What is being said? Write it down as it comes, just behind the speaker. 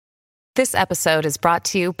This episode is brought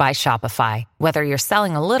to you by Shopify. Whether you're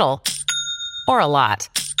selling a little or a lot,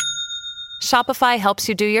 Shopify helps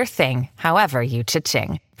you do your thing, however you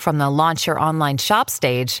cha-ching. From the launch your online shop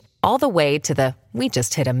stage, all the way to the we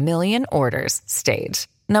just hit 1 million orders stage.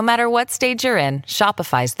 No matter what stage you're in,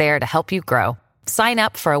 Shopify's there to help you grow. Sign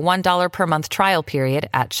up for a $1 per month trial period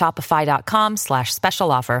at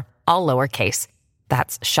shopify.com/special offer, all lowercase.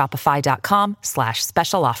 That's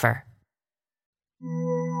shopify.com/special offer.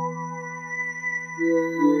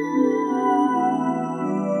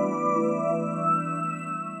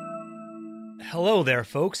 Hello there,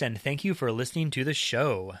 folks, and thank you for listening to the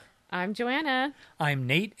show. I'm Joanna. I'm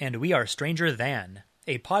Nate, and we are Stranger Than,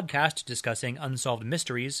 a podcast discussing unsolved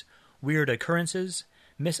mysteries, weird occurrences,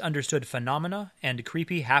 misunderstood phenomena, and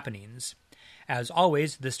creepy happenings. As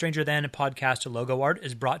always, the Stranger Than podcast logo art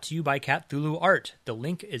is brought to you by Cthulhu Art. The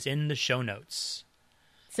link is in the show notes.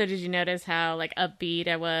 So did you notice how upbeat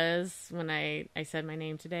I was when I said my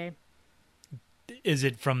name today? Is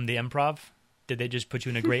it from the improv? Did they just put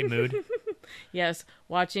you in a great mood? Yes,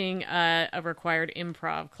 watching a required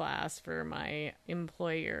improv class for my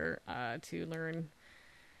employer to learn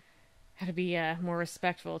how to be more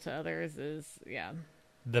respectful to others is,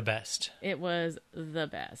 The best. It was the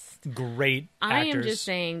best. Great actors. I am just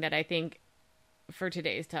saying that I think for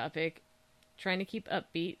today's topic, trying to keep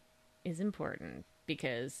upbeat is important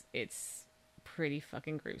because it's pretty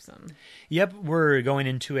fucking gruesome. Yep, we're going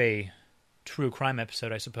into a true crime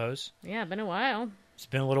episode, I suppose. Yeah, been a while. It's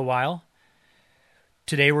been a little while.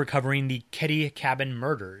 Today we're covering the Keddie Cabin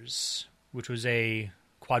Murders, which was a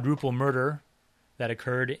quadruple murder that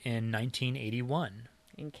occurred in 1981.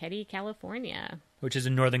 In Keddie, California. Which is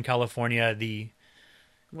in Northern California, the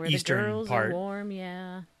where eastern the girls part. Are warm,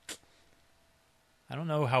 yeah. I don't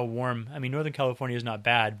know how warm. I mean, Northern California is not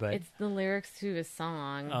bad, but... It's the lyrics to a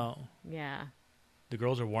song. Oh. Yeah. The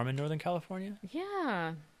girls are warm in Northern California?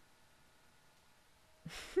 Yeah.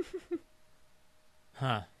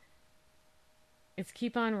 Huh. It's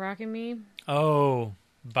Keep On Rockin' Me. Oh,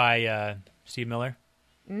 by Steve Miller?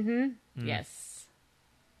 Mm-hmm. Yes.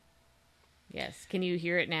 Yes. Can you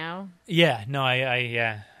hear it now? Yeah. No,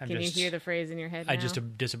 yeah. Can you hear the phrase in your head now? I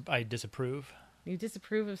disapprove. You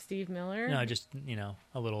disapprove of Steve Miller? No, just,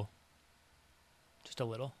 a little. Just a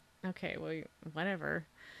little. Okay, well, whatever.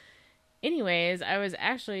 Anyways, I was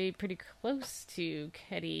actually pretty close to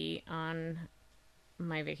Keddie on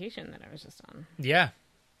my vacation that I was just on. Yeah.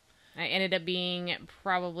 I ended up being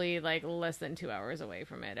probably less than 2 hours away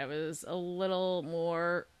from it. I was a little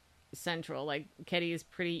more central. Keddie is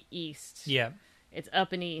pretty east. Yeah. It's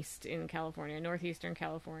up and east in California, northeastern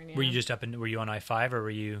California. Were you were you on I-5 or were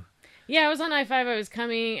you... Yeah, I was on I-5. I was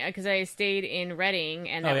coming because I stayed in Redding,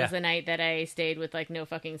 and that was the night that I stayed with no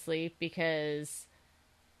fucking sleep because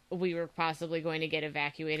we were possibly going to get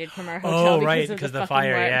evacuated from our hotel because of the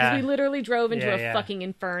fire. Yeah, because we literally drove into a fucking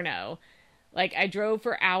inferno. I drove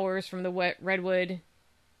for hours from the Redwood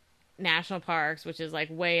National Parks, which is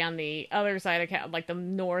way on the other side of the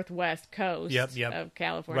northwest coast of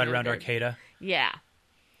California, right around Arcata. Yeah.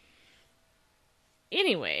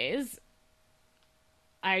 Anyways,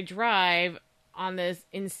 I drive on this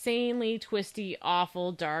insanely twisty,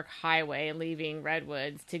 awful, dark highway leaving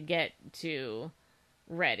Redwoods to get to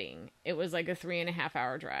Redding. It was a 3.5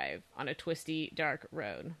 hour drive on a twisty, dark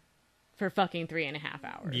road for fucking 3.5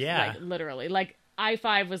 hours. Yeah. Literally.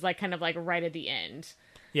 I-5 was kind of right at the end.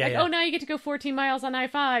 Yeah, oh, now you get to go 14 miles on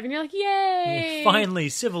I-5. And you're yay! Finally,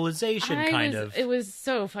 civilization, kind of. It was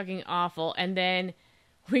so fucking awful. And then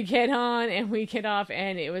we get on and we get off,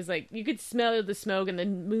 and it was you could smell the smoke, and the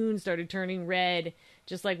moon started turning red,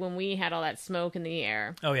 just like when we had all that smoke in the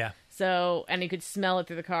air. Oh, yeah. So, and you could smell it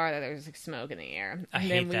through the car that there was smoke in the air. And I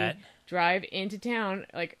hate that. Then we drive into town,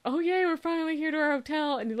 oh, yay, we're finally here to our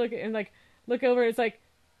hotel. And you look over, and it's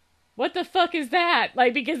what the fuck is that?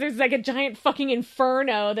 Because there's a giant fucking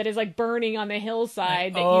inferno that is burning on the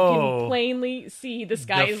hillside that you can plainly see. The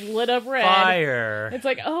sky is lit up red. Fire. It's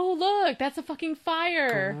oh, look, that's a fucking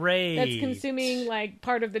fire. Great. That's consuming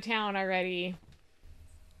part of the town already.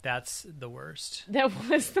 That's the worst. That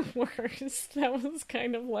was the worst. That was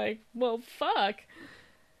kind of well, fuck.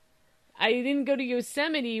 I didn't go to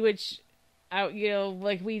Yosemite, which,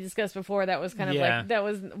 we discussed before, that was kind of that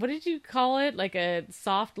was, what did you call it? A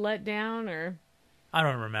soft letdown, or? I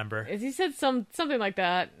don't remember. He said something like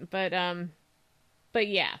that, but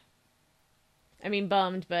yeah. I mean,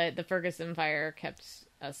 bummed, but the Ferguson fire kept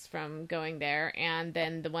us from going there, and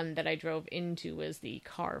then the one that I drove into was the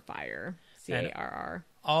Carr fire, C-A-R-R.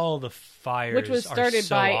 All the fires, which was started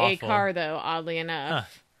by awful. A car, though, oddly enough. Huh.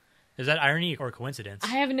 Is that irony or coincidence?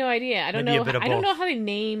 I have no idea. I don't Maybe know. a bit of I don't both. know how they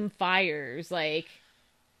name fires.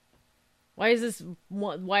 Why is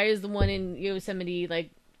the one in Yosemite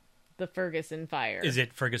like the Ferguson fire? Is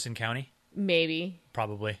it Ferguson County? Maybe.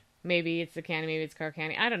 Probably. Maybe it's the county. Maybe it's Carr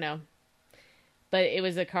County. I don't know. But it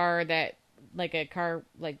was a car that, like,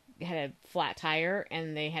 had a flat tire,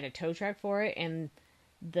 and they had a tow truck for it, and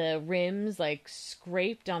the rims, like,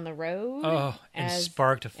 scraped on the road. Oh, and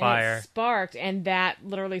sparked a fire. And that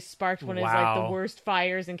literally sparked one of, like, the worst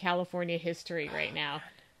fires in California history right now.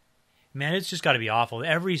 Man, it's just got to be awful.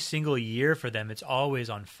 Every single year for them, it's always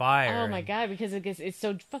on fire. Oh, my God, because it's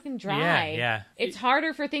so fucking dry. Yeah. It's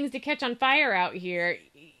harder for things to catch on fire out here.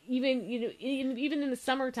 Even in the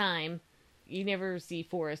summertime, you never see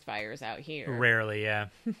forest fires out here. Rarely, yeah.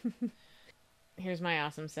 Here's my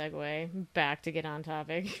awesome segue back to get on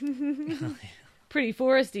topic. Pretty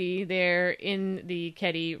foresty there in the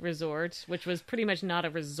Ketty Resort, which was pretty much not a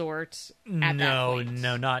resort at that point.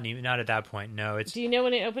 No, not at that point. No, it's. Do you know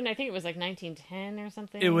when it opened? I think it was like 1910 or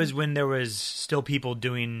something. It was when there was still people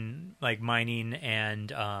doing like mining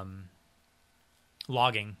and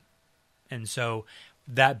logging, and so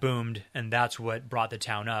that boomed, and that's what brought the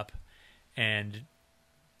town up, and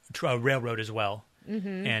a railroad as well.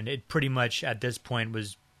 Mm-hmm. And it pretty much at this point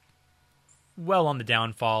was well on the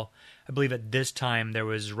downfall. I believe at this time there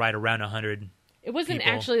was right around 100. It wasn't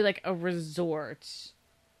people. Actually like a resort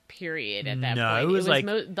period at that point. No, it was like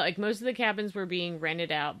most of the cabins were being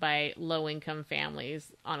rented out by low-income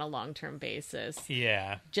families on a long-term basis.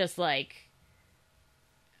 Yeah. Just like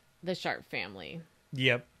the Sharp family.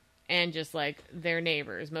 Yep. And just like their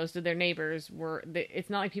neighbors. Most of their neighbors were... It's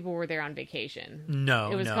not like people were there on vacation.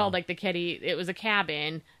 No, it was called like the Ketty... It was a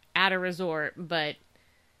cabin at a resort, but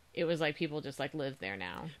it was like people just like lived there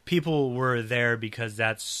now. People were there because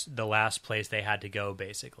that's the last place they had to go,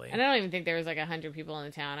 basically. And I don't even think there was like 100 people in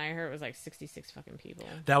the town. I heard it was like 66 fucking people.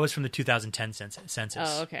 That was from the 2010 census.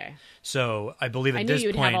 Oh, okay. So I believe at this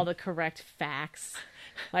point... I knew you'd have all the correct facts.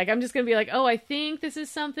 Like, I'm just going to be like, oh, I think this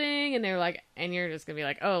is something. And they're like, and you're just going to be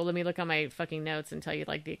like, oh, let me look on my fucking notes and tell you,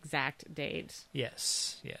 like, the exact date.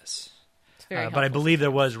 Yes. It's very but I believe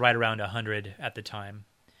there was right around 100 at the time.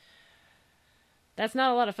 That's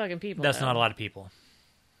not a lot of fucking people. That's not a lot of people.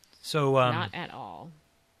 So, not at all.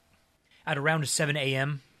 At around 7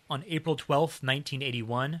 a.m. on April 12th,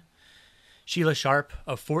 1981, Sheila Sharp,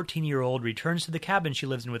 a 14-year-old, returns to the cabin she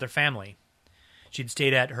lives in with her family. She'd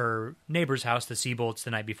stayed at her neighbor's house, the Seabolts,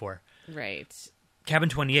 the night before. Right. Cabin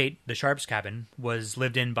 28, the Sharps' cabin, was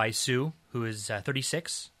lived in by Sue, who is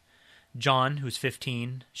 36, John, who's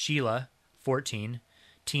 15, Sheila, 14,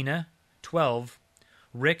 Tina, 12,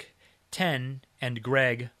 Rick, 10, and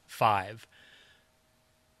Greg, 5.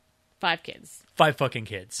 5 kids. 5 fucking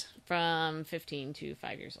kids. From 15 to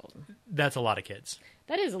 5 years old. That's a lot of kids.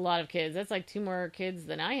 That is a lot of kids. That's like 2 more kids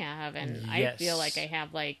than I have, and yes. I feel like I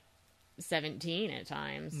have like 17 at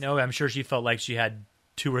times. No, I'm sure she felt like she had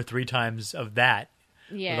 2 or 3 times of that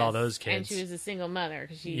with all those kids. And she was a single mother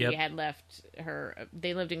because she had left her...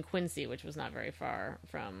 They lived in Quincy, which was not very far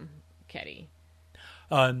from Ketty.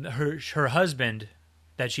 Her husband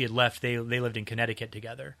that she had left, they lived in Connecticut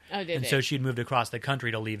together. Oh, did they? And so she'd moved across the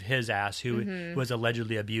country to leave his ass, who was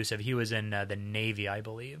allegedly abusive. He was in the Navy, I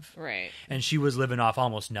believe. Right. And she was living off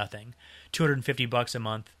almost nothing. $250 a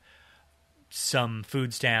month, some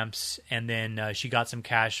food stamps, and then she got some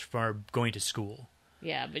cash for going to school.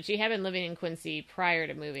 Yeah, but she had been living in Quincy prior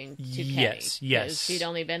to moving to Ketty. Yes. She'd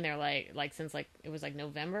only been there like since like it was like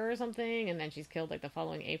November or something, and then she's killed like the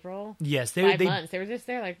following April. Yes, 5 months. They were just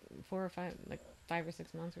there like 4 or 5, like 5 or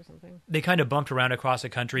 6 months or something. They kind of bumped around across the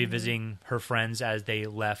country, visiting her friends as they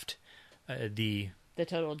left the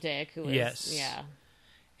total dick who was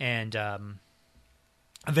and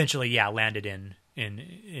eventually landed in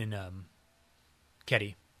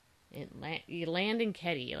Ketty. You land in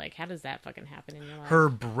Ketty. Like, how does that fucking happen in your life? Her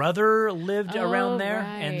brother lived around there,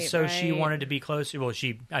 and so she wanted to be close. Well,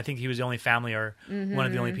 I think he was the only family, or one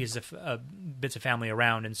of the only bits of family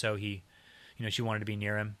around, and so he, she wanted to be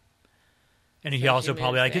near him. And he also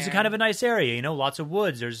probably it's kind of a nice area, lots of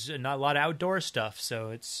woods. There's not a lot of outdoor stuff,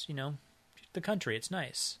 so it's the country. It's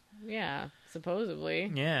nice. Yeah, supposedly.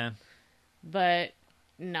 Yeah, but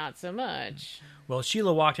not so much. Well,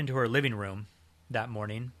 Sheila walked into her living room that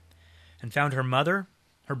morning and found her mother,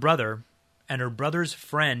 her brother, and her brother's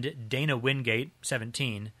friend, Dana Wingate,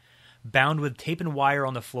 17, bound with tape and wire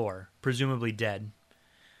on the floor, presumably dead.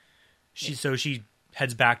 So she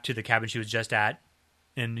heads back to the cabin she was just at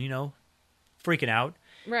and, freaking out.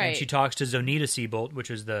 Right. And she talks to Zonita Seabolt,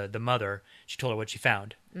 which was the mother. She told her what she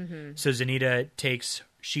found. Mm-hmm. So Zonita takes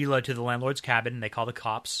Sheila to the landlord's cabin, and they call the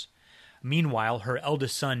cops. Meanwhile, her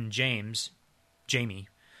eldest son, Jamie,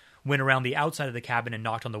 went around the outside of the cabin and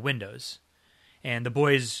knocked on the windows. And the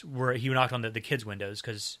boys he knocked on the kids' windows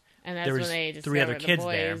because And that's there was when they 3 other discovered kids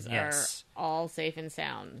the there. boys Yes. are all safe and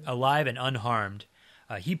sound. Alive and unharmed.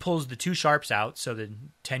 He pulls the 2 sharps out, so the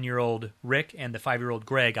 10-year-old Rick and the 5-year-old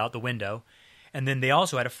Greg out the window. And then they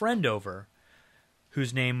also had a friend over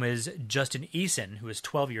whose name was Justin Eason, who was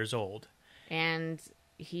 12 years old. And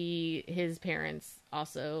his parents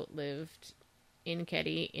also lived in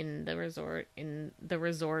Ketty in the resort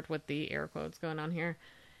with the air quotes going on here.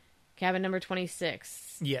 Cabin number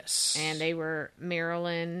 26. Yes. And they were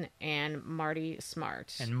Marilyn and Marty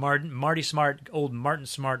Smart. And Marty Smart, old Martin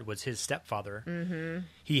Smart, was his stepfather. Mm-hmm.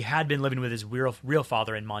 He had been living with his real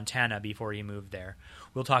father in Montana before he moved there.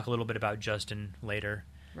 We'll talk a little bit about Justin later.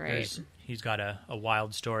 Right. He's got a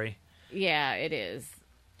wild story. Yeah, it is.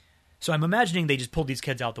 So I'm imagining they just pulled these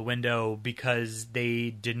kids out the window because they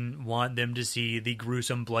didn't want them to see the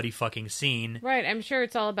gruesome, bloody fucking scene. Right. I'm sure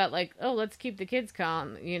it's all about like, oh, let's keep the kids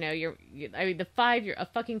calm. You know, a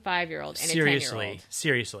fucking 5-year-old and a 10-year-old.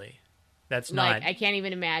 Seriously. That's like, not... I can't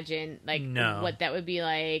even imagine what that would be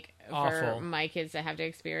like Awful. for my kids to have to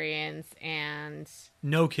experience. And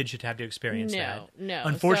no kid should have to experience that. No.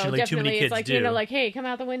 Unfortunately, so too many kids it's like, do. You know, like, hey, come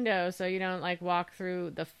out the window so you don't like walk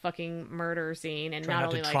through the fucking murder scene and Try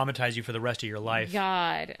not to traumatize you for the rest of your life.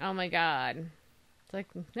 God, oh my God. It's like,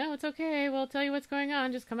 no, it's okay. We'll tell you what's going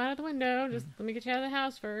on. Just come out of the window. Just let me get you out of the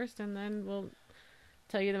house first, and then we'll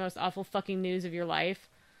tell you the most awful fucking news of your life.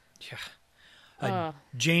 Yeah.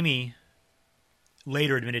 Jamie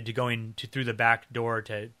later admitted to going through the back door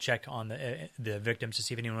to check on the victims to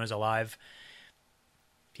see if anyone was alive.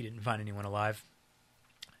 He didn't find anyone alive.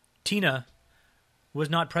 Tina was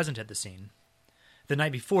not present at the scene. The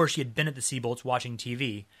night before, she had been at the Seabolts watching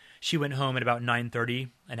TV. She went home at about 9:30,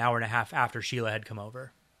 an hour and a half after Sheila had come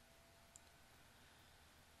over.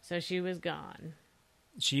 So she was gone.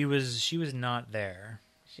 She was not there.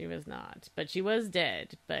 She was not. But she was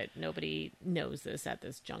dead. But nobody knows this at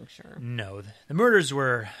this juncture. No. The murders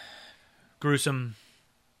were gruesome,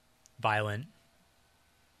 violent.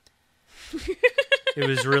 It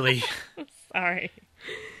was really... Sorry.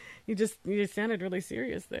 You just sounded really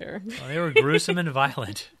serious there. Well, they were gruesome and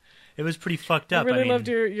violent. It was pretty fucked up. I really loved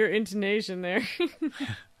your intonation there.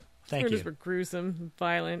 Thank you. Were gruesome,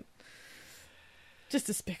 violent, just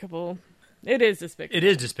despicable. It is despicable. It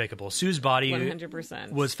is despicable. Sue's body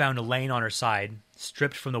 100% was found laying on her side,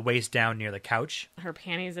 stripped from the waist down near the couch. Her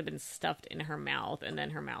panties had been stuffed in her mouth, and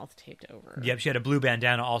then her mouth taped over. Yep, she had a blue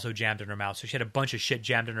bandana also jammed in her mouth, so she had a bunch of shit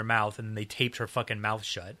jammed in her mouth, and then they taped her fucking mouth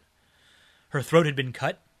shut. Her throat had been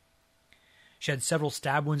cut. She had several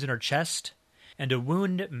stab wounds in her chest, and a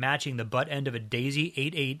wound matching the butt end of a Daisy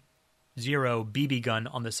 880 BB gun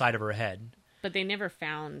on the side of her head. But they never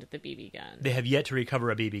found the BB gun. They have yet to recover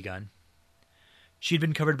a BB gun. She'd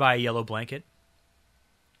been covered by a yellow blanket.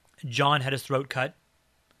 John had his throat cut.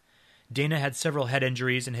 Dana had several head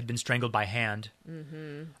injuries and had been strangled by hand.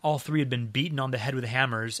 Mm-hmm. All 3 had been beaten on the head with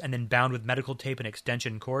hammers and then bound with medical tape and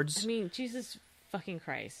extension cords. I mean, Jesus fucking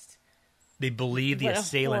Christ. They believe the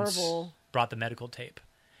assailants brought the medical tape.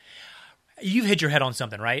 You've hit your head on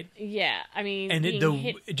something, right? Yeah, I mean, and being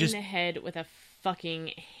hit in the head with a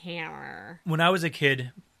fucking hammer. When I was a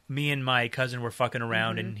kid, me and my cousin were fucking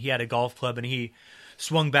around, and he had a golf club, and he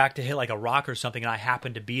swung back to hit like a rock or something, and I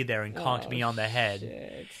happened to be there and conked me on the head.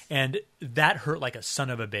 Shit. And that hurt like a son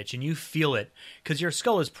of a bitch, and you feel it, because your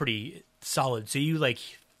skull is pretty solid, so you like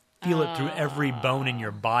feel it through every bone in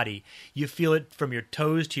your body. You feel it from your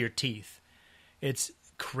toes to your teeth. It's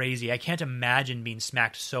crazy. I can't imagine being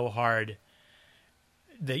smacked so hard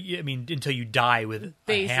that until you die with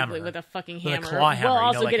basically a hammer. With a fucking hammer. With a claw hammer. Well,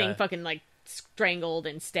 also getting fucking like strangled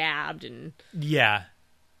and stabbed and... Yeah.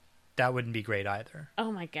 That wouldn't be great either.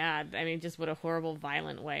 Oh my God. I mean, just what a horrible,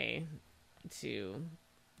 violent way to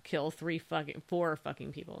kill 4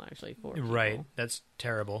 fucking people, actually. 4 people. Right. That's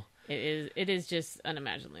terrible. It is just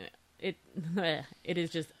unimaginably... It is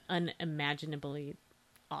just unimaginably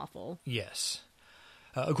awful. Yes.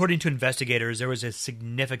 According to investigators, there was a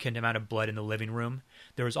significant amount of blood in the living room.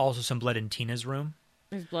 There was also some blood in Tina's room.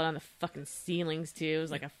 There's blood on the fucking ceilings, too. It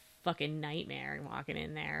was like a fucking nightmare walking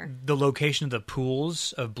in there. The location of the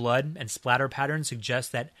pools of blood and splatter patterns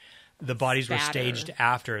suggests that the bodies were staged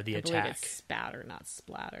after the attack. I believe it's spatter, not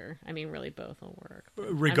splatter. I mean, really, both will work.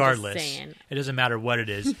 Regardless, it doesn't matter what it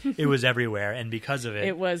is. It was everywhere, and because of it...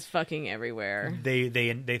 It was fucking everywhere.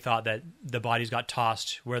 They thought that the bodies got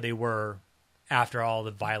tossed where they were after all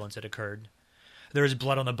the violence had occurred. There was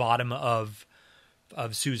blood on the bottom of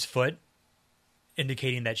Sue's foot,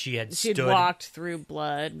 indicating that she had walked through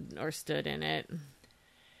blood or stood in it.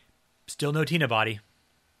 Still no Tina body.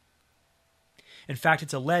 In fact,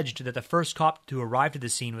 it's alleged that the first cop to arrive at the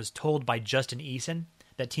scene was told by Justin Eason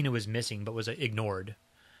that Tina was missing but was ignored.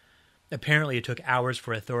 Apparently, it took hours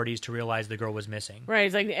for authorities to realize the girl was missing.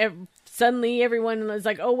 Right. It's like suddenly everyone was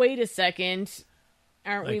like, oh, wait a second.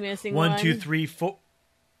 Aren't we missing one? 1, 2, 3, 4.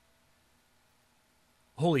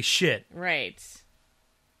 Holy shit. Right.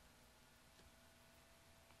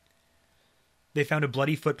 They found a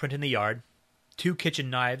bloody footprint in the yard, 2 kitchen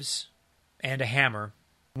knives, and a hammer.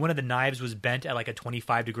 One of the knives was bent at like a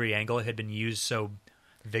 25-degree angle. It had been used so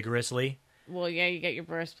vigorously. Well, yeah, you got your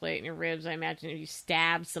breastplate and your ribs. I imagine if you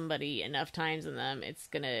stab somebody enough times in them,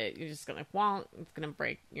 you're just gonna wonk. It's gonna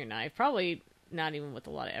break your knife. Probably not even with a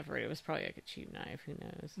lot of effort. It was probably like a cheap knife. Who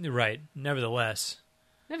knows? Right. Nevertheless,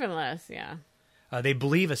 yeah. They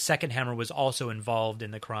believe a second hammer was also involved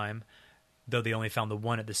in the crime, though they only found the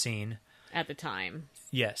one at the scene. At the time.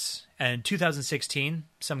 Yes. And in 2016,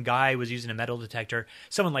 some guy was using a metal detector.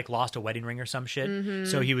 Someone like lost a wedding ring or some shit. Mm-hmm.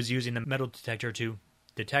 So he was using the metal detector to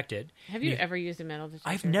detect it. Have you ever used a metal detector?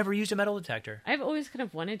 I've never used a metal detector. I've always kind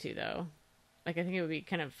of wanted to, though. Like, I think it would be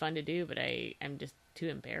kind of fun to do, but I'm just too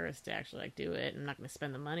embarrassed to actually like do it. I'm not going to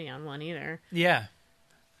spend the money on one either. Yeah.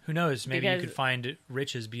 Who knows? Maybe you could find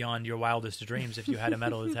riches beyond your wildest dreams if you had a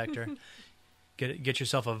metal detector. Get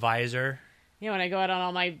yourself a visor. Yeah, when I go out on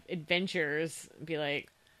all my adventures, be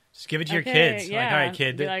like... Just give it to your kids. Yeah. Like, all right,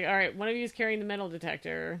 kid. Be like, all right, one of you is carrying the metal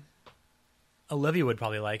detector. Olivia would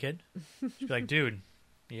probably like it. She'd be like, dude,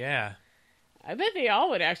 yeah. I bet they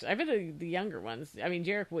all would actually. I bet the younger ones. I mean,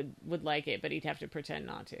 Jarek would like it, but he'd have to pretend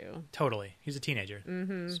not to. Totally. He's a teenager.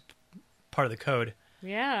 Mm-hmm. It's part of the code.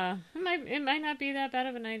 Yeah. It might not be that bad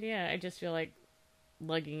of an idea. I just feel like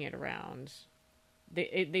lugging it around.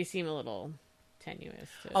 They seem a little... tenuous.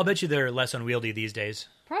 I'll bet you they're less unwieldy these days.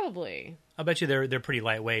 Probably. I'll bet you they're pretty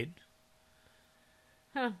lightweight.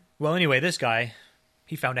 Huh. Well, anyway, this guy,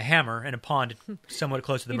 he found a hammer in a pond somewhat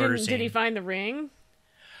close to the murder scene. Did he find the ring?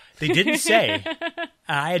 They didn't say.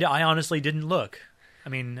 I honestly didn't look. I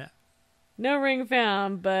mean... No ring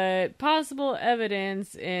found, but possible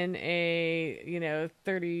evidence in a,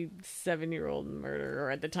 37-year-old murder, or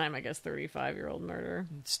at the time, I guess, 35-year-old murder.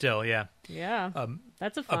 Still, yeah. Yeah,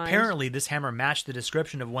 that's a find. Apparently, this hammer matched the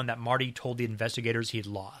description of one that Marty told the investigators he'd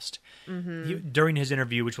lost. Mm-hmm. During his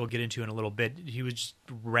interview, which we'll get into in a little bit, he was just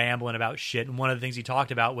rambling about shit, and one of the things he talked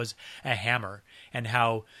about was a hammer, and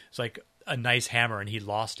how it's like a nice hammer, and he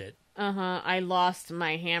lost it. I lost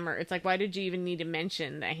my hammer. It's like, why did you even need to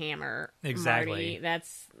mention the hammer, exactly.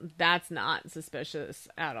 Marty? That's not suspicious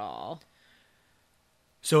at all.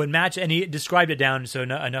 So it matched, and he described it down so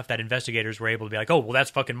enough that investigators were able to be like, oh, well, that's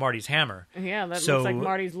fucking Marty's hammer. Yeah, that looks like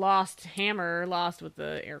Marty's lost hammer, lost with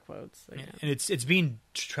the air quotes. So, yeah. And it's being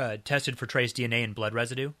tested for trace DNA and blood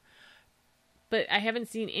residue. But I haven't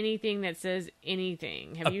seen anything that says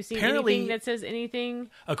anything. Have you seen anything that says anything?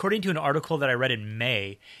 According to an article that I read in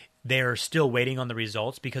May, they're still waiting on the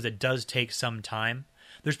results because it does take some time.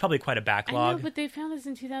 There's probably quite a backlog. I know, but they found this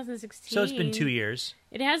in 2016. So it's been 2 years.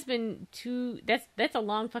 It has been 2... That's a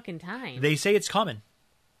long fucking time. They say it's common.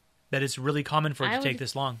 That it's really common for it to take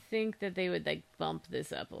this long. I think that they would, bump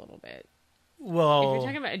this up a little bit. Well... If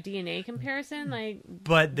you're talking about a DNA comparison,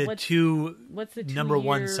 But what's the number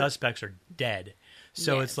one suspects are dead.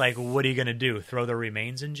 So yes. It's like, what are you going to do? Throw their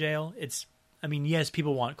remains in jail? Yes,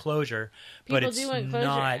 people want closure, but it's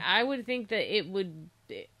not... I would think that it would,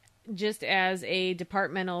 just as a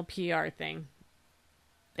departmental PR thing,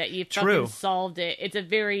 that you fucking solved it.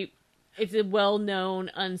 It's a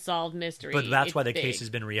well-known unsolved mystery. But that's why the case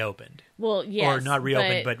has been reopened. Well, yes. Or not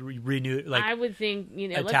reopened, but renewed. I would think,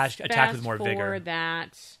 attacked with more vigor.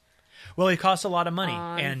 That. Well, it costs a lot of money,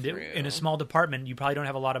 and in a small department, you probably don't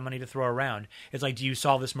have a lot of money to throw around. It's like, do you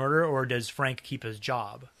solve this murder, or does Frank keep his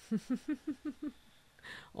job?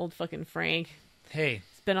 Old fucking Frank. Hey,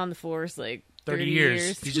 he's been on the force 30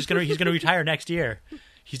 years. He's gonna retire next year.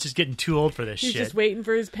 He's just getting too old for this shit. He's just waiting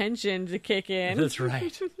for his pension to kick in. That's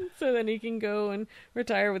right. So then he can go and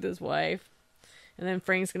retire with his wife. And then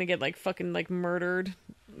Frank's gonna get fucking murdered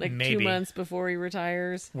Maybe. 2 months before he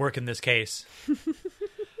retires. Working this case.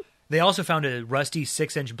 They also found a rusty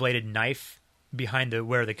 6-inch bladed knife behind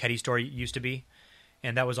where the Ketty store used to be,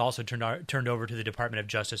 and that was also turned over to the Department of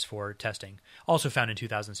Justice for testing. Also found in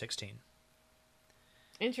 2016.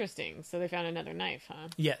 Interesting. So they found another knife, huh?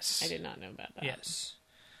 Yes. I did not know about that. Yes.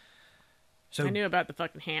 So I knew about the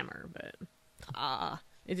fucking hammer, but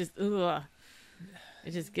it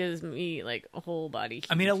just gives me a whole body.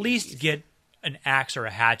 I mean, at least get an axe or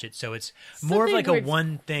a hatchet, so it's more of a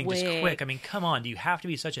one thing, just quick. I mean, come on, do you have to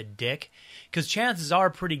be such a dick? Because chances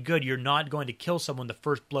are pretty good you're not going to kill someone the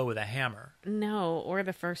first blow with a hammer. No, or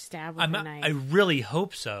the first stab with a knife. I really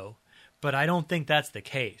hope so, But I don't think that's the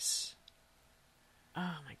case.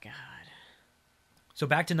 Oh, my God. So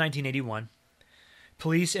back to 1981.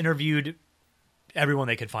 Police interviewed everyone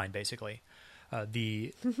they could find, basically.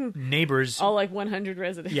 The neighbors... All 100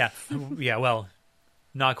 residents. Yeah, well,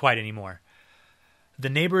 not quite anymore. The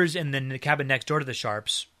neighbors in the cabin next door to the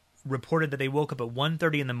Sharps reported that they woke up at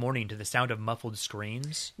 1:30 in the morning to the sound of muffled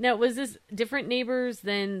screams. Now, was this different neighbors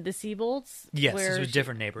than the Seabolts? Yes, this was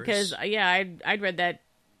different neighbors. Because, I'd read that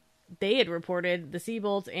they had reported the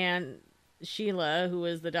Seabolts and Sheila, who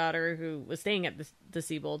was the daughter who was staying at the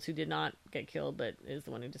Seabolts, who did not get killed, but is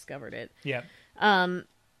the one who discovered it. Yeah.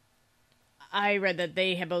 I read that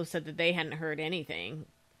they had both said that they hadn't heard anything,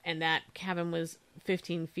 and that cabin was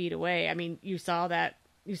 15 feet away. I mean, you saw that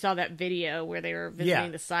video where they were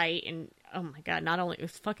visiting the site, and oh my God, not only it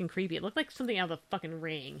was fucking creepy, it looked like something out of the fucking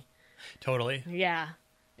Ring. Totally. Yeah,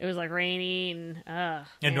 it was rainy and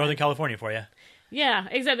in Northern California for you. Yeah,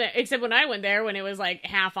 except when I went there, when it was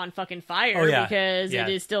half on fucking fire, because it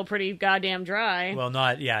is still pretty goddamn dry. Well,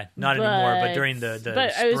 not anymore, but during the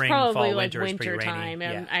but spring, it was probably fall, winter, it's pretty time,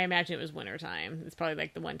 rainy. and I imagine it was winter time. It's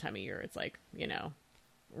probably the one time a year it's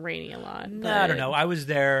rainy a lot. No, I don't know. I was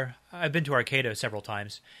there. I've been to Arcata several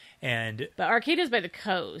times, but Arcata's by the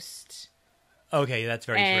coast. Okay, that's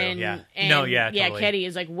very true. Yeah. Totally. Ketty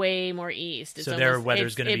is way more east. So their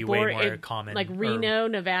weather's going to be way more common. Reno,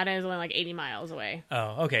 Nevada is only 80 miles away.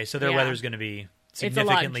 Oh, okay. So their weather's going to be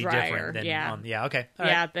significantly different than okay. All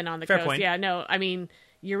right. Than on the Fair coast. Point. Yeah, no, I mean,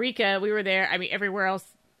 Eureka, we were there. I mean, everywhere else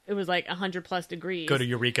it was 100 plus degrees. Go to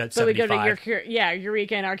Eureka at 75. So we go to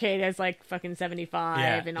Eureka and Arcata is fucking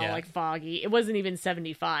 75 and all foggy. It wasn't even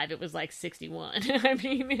 75. It was 61. I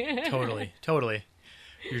mean, totally.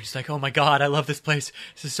 You're just oh my God, I love this place.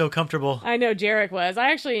 This is so comfortable. I know Jarek was.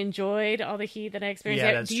 I actually enjoyed all the heat that I experienced.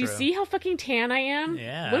 Yeah, that's Do you true. see how fucking tan I am?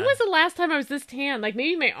 Yeah. When was the last time I was this tan?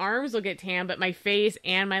 Maybe my arms will get tan, but my face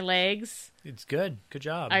and my legs. It's good. Good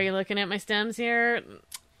job. Are you looking at my stems here?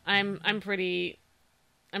 I'm pretty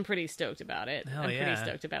stoked about it. Hell I'm yeah. pretty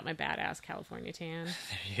stoked about my badass California tan.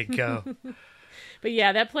 There you go. But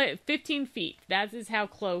yeah, that 15 feet. That is how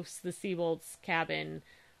close the Seabolt's cabin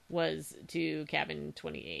was to cabin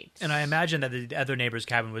 28. And I imagine that the other neighbor's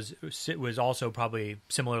cabin was also probably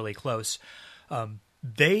similarly close.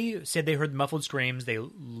 They said they heard muffled screams. It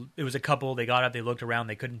was a couple. They got up, they looked around,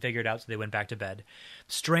 they couldn't figure it out, so they went back to bed.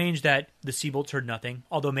 Strange that the Seabolts heard nothing,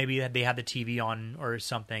 although maybe they had the TV on or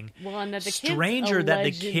something. Well, and that the Stranger kids that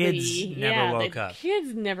the kids never woke up.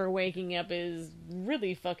 Kids never waking up is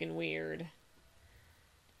really fucking weird.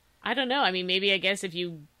 I don't know. I mean, maybe I guess if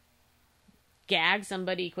you gag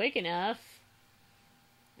somebody quick enough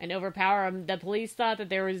and overpower them. The police thought that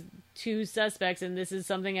there was 2 suspects, and this is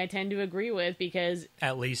something I tend to agree with because...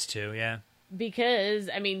 At least 2, yeah. Because,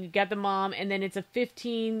 I mean, you got the mom, and then it's a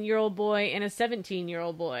 15-year-old boy and a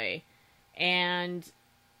 17-year-old boy. And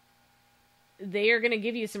they are going to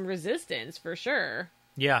give you some resistance, for sure.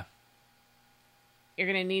 Yeah. You're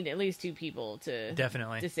going to need at least 2 people to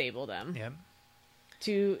definitely disable them. Yep.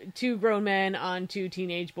 Two grown men on 2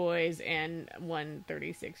 teenage boys and 1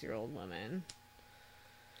 36-year-old woman.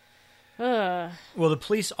 Well, the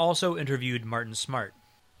police also interviewed Martin Smart.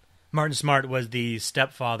 Martin Smart was the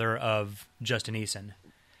stepfather of Justin Eason,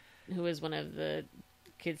 who was one of the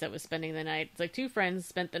kids that was spending the night. It's 2 friends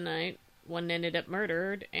spent the night. One ended up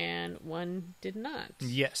murdered, and one did not.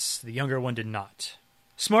 Yes, the younger one did not.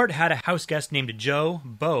 Smart had a house guest named Joe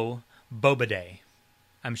Bobaday.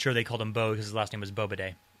 I'm sure they called him Bo because his last name was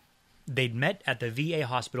Bobaday. They'd met at the VA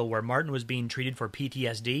hospital where Martin was being treated for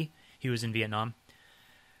PTSD. He was in Vietnam.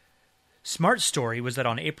 Smart's story was that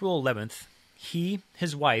on April 11th, he,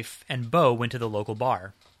 his wife, and Bo went to the local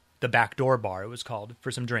bar. The Backdoor Bar, it was called,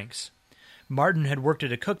 for some drinks. Martin had worked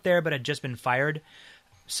as a cook there but had just been fired,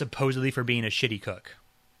 supposedly for being a shitty cook.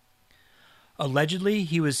 Allegedly,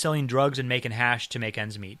 he was selling drugs and making hash to make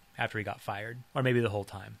ends meet after he got fired. Or maybe the whole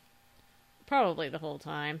time. Probably the whole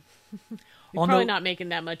time. You're probably not making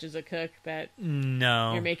that much as a cook that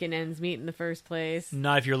you're making ends meet in the first place.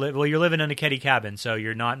 Not if you're you're living in a Ketty cabin, so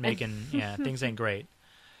you're not making things ain't great.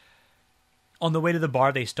 On the way to the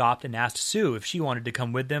bar, they stopped and asked Sue if she wanted to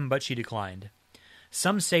come with them, but she declined.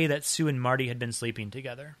 Some say that Sue and Marty had been sleeping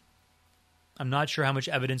together. I'm not sure how much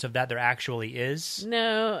evidence of that there actually is.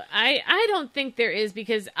 No, I don't think there is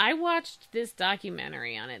because I watched this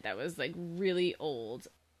documentary on it that was really old.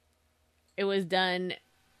 It was done,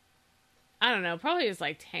 I don't know, probably it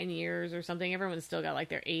was 10 years or something. Everyone's still got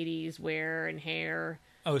their 80s wear and hair.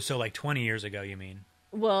 Oh, so 20 years ago, you mean?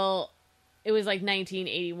 Well, it was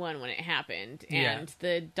 1981 when it happened. And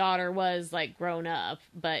the daughter was grown up,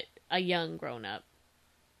 but a young grown up.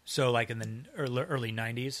 So like in the early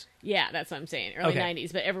 90s? Yeah, that's what I'm saying. Early Okay.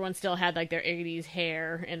 90s, but everyone still had like their 80s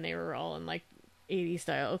hair, and they were all in like 80s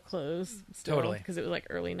style clothes. Totally. Because it was like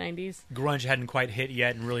early 90s. Grunge hadn't quite hit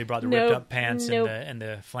yet and really brought the Nope, ripped up pants nope. and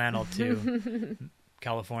the flannel to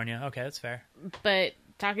California. Okay, that's fair. But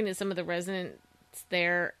talking to some of the residents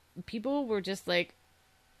there, people were just like,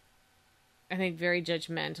 I think, very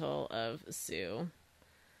judgmental of Sue.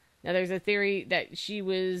 Now, there's a theory that she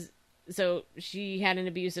had an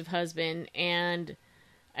abusive husband, and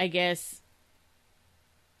I guess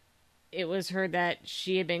it was heard that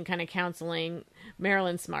she had been kind of counseling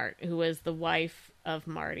Marilyn Smart, who was the wife of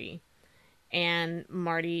Marty. And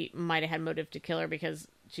Marty might have had motive to kill her because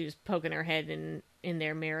she was poking her head in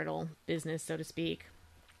their marital business, so to speak.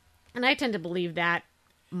 And I tend to believe that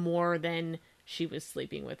more than she was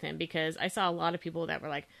sleeping with him, because I saw a lot of people that were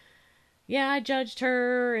like, yeah, I judged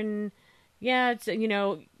her, and yeah, it's, you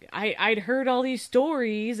know, I'd heard all these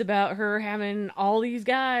stories about her having all these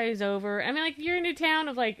guys over. I mean, like, you're in a town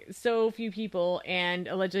of like so few people, and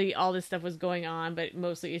allegedly all this stuff was going on, but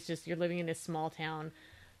mostly it's just you're living in this small town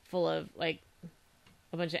full of like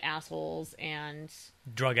a bunch of assholes and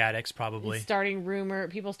Drug addicts, probably.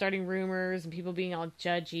 People starting rumors and people being all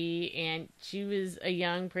judgy. And she was a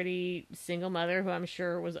young, pretty single mother who I'm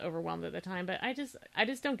sure was overwhelmed at the time. But I just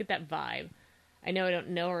don't get that vibe. I know I don't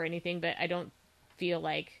know her or anything, but I don't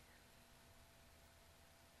think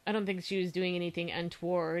she was doing anything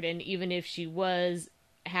untoward. And even if she was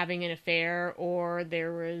having an affair or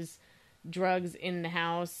there was drugs in the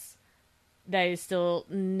house, that is still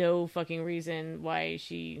no fucking reason why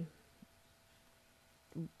she,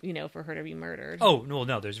 you know, for her to be murdered. Oh, well,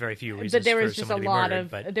 no, there's very few reasons but there was for just someone a to be lot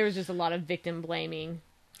murdered, of there was just a lot of victim blaming.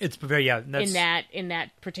 It's very, yeah. That's, in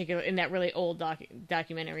that really old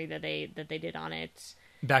documentary that they did on it.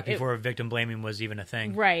 Back before victim blaming was even a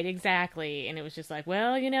thing. Right, exactly. And it was just like,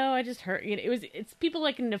 well, you know, I just heard, you know, it's people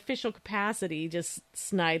like in an official capacity just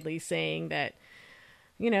snidely saying that,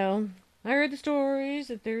 you know, I heard the stories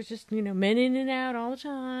that there's just, you know, men in and out all the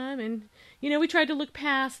time. And, you know, we tried to look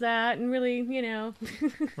past that and really, you know,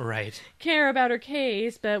 right, care about her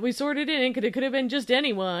case, but we sorted it in. It could have been just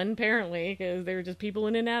anyone, apparently, because there were just people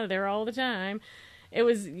in and out of there all the time. It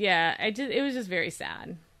was, yeah, it was just very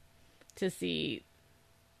sad to see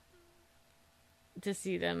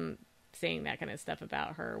them saying that kind of stuff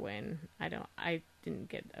about her when I didn't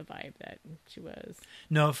get a vibe that she was.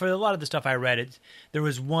 No, for a lot of the stuff I read, there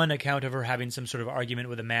was one account of her having some sort of argument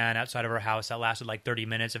with a man outside of her house that lasted like 30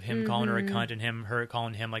 minutes of him calling her a cunt and her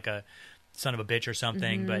calling him like a son of a bitch or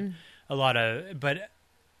something. But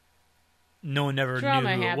no one ever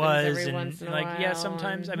Drama knew who it happens was. every And once in a like, while, yeah,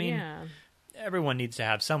 sometimes, I mean, yeah. everyone needs to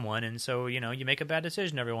have someone, and so, you know, you make a bad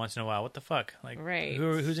decision every once in a while. What the fuck? Like, right.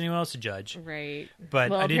 Who's anyone else to judge? Right.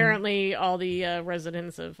 But well, apparently all the a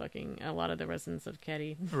lot of the residents of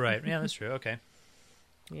Ketty. Right. Yeah, that's true. Okay.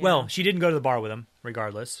 Yeah. Well, she didn't go to the bar with him,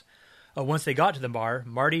 regardless. Once they got to the bar,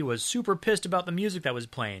 Marty was super pissed about the music that was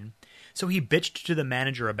playing, so he bitched to the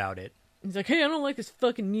manager about it. He's like, hey, I don't like this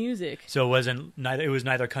fucking music. So it was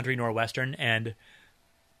neither country nor western, and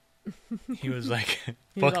he was like,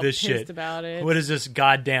 fuck this shit. About it. What is this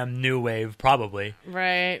goddamn new wave? Probably.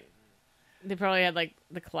 Right. They probably had like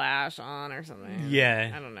the Clash on or something.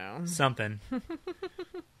 Yeah. I don't know. Something.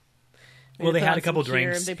 Well, they had a couple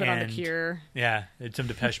drinks. They put on The Cure. Yeah, it's some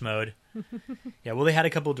Depeche Mode. Yeah, well, they had a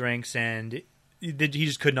couple drinks, and he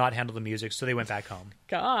just could not handle the music, so they went back home.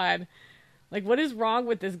 God. Like, what is wrong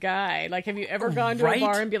with this guy? Like, have you ever gone to a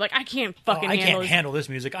bar and be like, I can't fucking handle this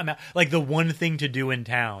music. I'm out. Like, the one thing to do in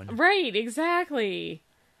town. Right, exactly.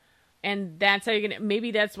 And that's how you're going to...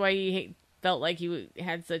 Maybe that's why he felt like he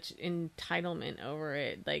had such entitlement over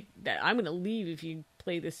it. Like, that I'm going to leave if you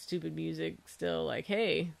play this stupid music still. Like,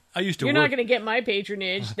 hey... You're not going to get my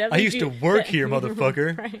patronage. I used to work here,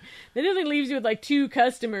 motherfucker. Right. That only leaves you with like 2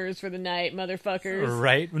 customers for the night, motherfuckers.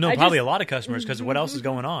 Right. No, probably a lot of customers, because what else is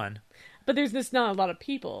going on? But there's just not a lot of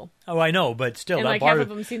people. Oh, I know, but still. And that like bar... half of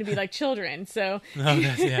them seem to be like children, so...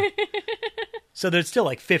 yeah. So there's still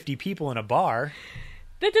like 50 people in a bar.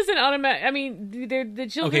 That doesn't automatically... I mean, the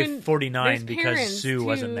children... Okay, 49 because Sue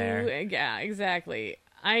wasn't there. Yeah, exactly.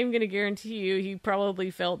 I'm going to guarantee you he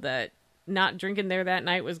probably felt that not drinking there that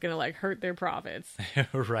night was going to like hurt their profits.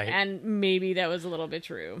 Right. And maybe that was a little bit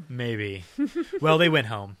true. Maybe. Well, they went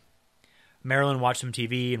home. Marilyn watched some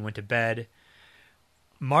TV and went to bed.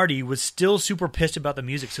 Marty was still super pissed about the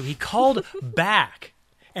music, so he called back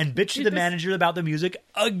and bitched to the manager about the music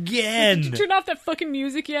again. Did you turn off that fucking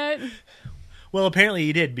music yet? Well, apparently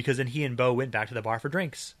he did, because then he and Bo went back to the bar for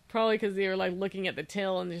drinks. Probably because they were like looking at the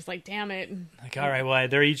till and just like, damn it. Like, all right, well,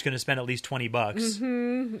 they're each going to spend at least $20.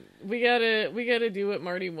 Mm-hmm. We gotta do what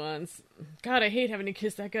Marty wants. God, I hate having to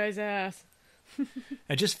kiss that guy's ass.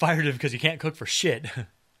 I just fired him because he can't cook for shit.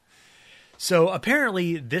 So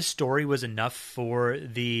apparently this story was enough for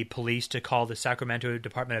the police to call the Sacramento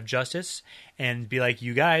Department of Justice and be like,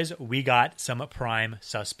 you guys, we got some prime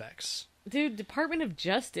suspects. Dude, Department of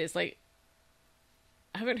Justice, like,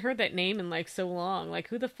 I haven't heard that name in like so long. Like,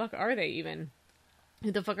 who the fuck are they even?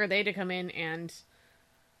 Who the fuck are they to come in and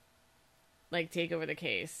like take over the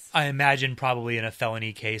case? I imagine probably in a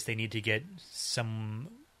felony case they need to get some...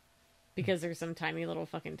 Because there's some tiny little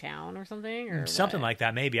fucking town or something? Or something what? like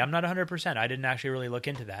that, maybe. I'm not 100%. I didn't actually really look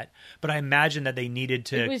into that. But I imagine that they needed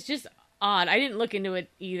to... It was just odd. I didn't look into it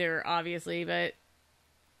either, obviously, but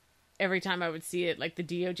every time I would see it, like the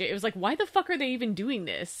DOJ, it was like, why the fuck are they even doing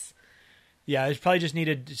this? Yeah, it probably just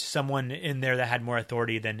needed someone in there that had more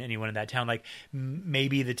authority than anyone in that town. Like,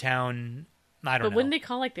 maybe the town... I don't know. But wouldn't they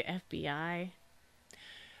call, like, the FBI?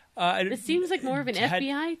 It seems like more of an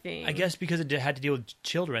FBI thing. I guess because it had to deal with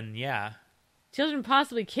children, yeah. Children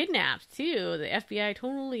possibly kidnapped, too. The FBI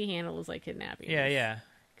totally handles, like, kidnapping. Yeah.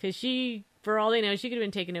 Because she, for all they know, she could have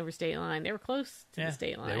been taken over state line. They were close to the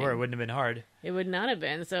state line. They were. It wouldn't have been hard. It would not have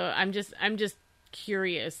been. So I'm just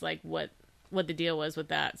curious, like, what the deal was with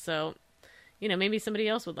that. So, you know, maybe somebody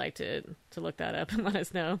else would like to look that up and let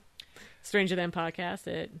us know.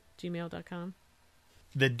 strangerthanpodcast@gmail.com.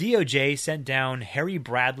 The DOJ sent down Harry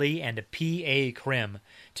Bradley and P.A. Krim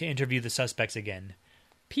to interview the suspects again.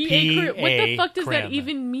 P.A. Krim? What the fuck does Krim. that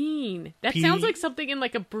even mean? That sounds like something in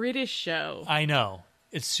like a British show. I know.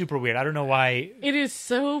 It's super weird. I don't know why. It is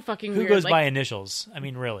so fucking weird. Who goes by initials? I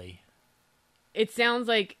mean, really. It sounds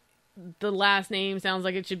like the last name sounds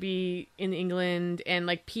like it should be in England, and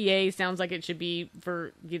like PA sounds like it should be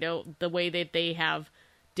for, you know, the way that they have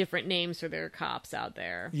different names for their cops out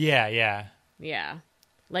there. Yeah.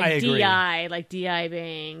 Like DI, like DI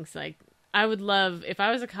Banks. Like, I would love, if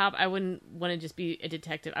I was a cop, I wouldn't want to just be a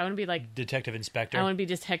detective. I want to be like... Detective Inspector. I want to be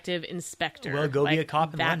Detective Inspector. Well, go be a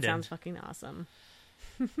cop in that London. That sounds fucking awesome.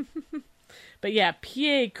 But yeah,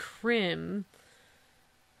 P.A. Krim.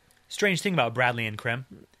 Strange thing about Bradley and Krim.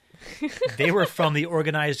 They were from the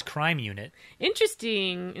organized crime unit.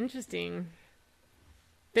 Interesting.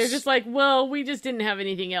 They're just like, well, we just didn't have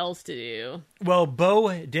anything else to do. Well,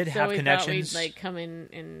 Bo did so have we connections. Thought we'd like come in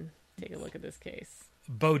and take a look at this case.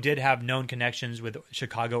 Bo did have known connections with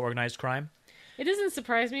Chicago organized crime. It doesn't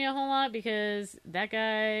surprise me a whole lot because that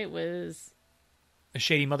guy was a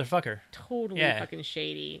shady motherfucker. Totally fucking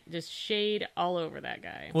shady. Just shade all over that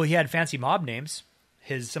guy. Well, he had fancy mob names.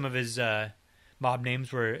 Some of his mob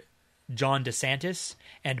names were John DeSantis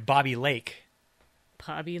and Bobby Lake.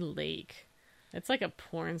 Bobby Lake. That's like a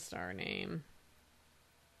porn star name.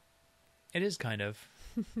 It is kind of.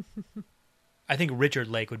 I think Richard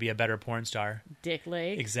Lake would be a better porn star. Dick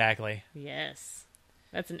Lake? Exactly. Yes.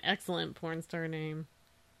 That's an excellent porn star name.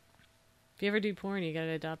 If you ever do porn, you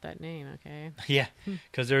gotta adopt that name, okay? Yeah,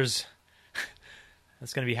 because that's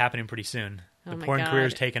going to be happening pretty soon. Oh the porn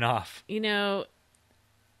career's taken off. You know,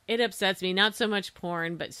 it upsets me. Not so much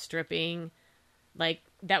porn, but stripping. Like,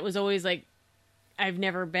 that was always like, I've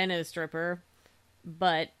never been a stripper,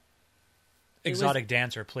 but... Exotic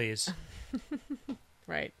dancer, please.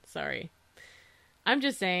 Right, sorry. I'm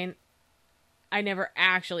just saying, I never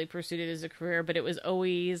actually pursued it as a career, but it was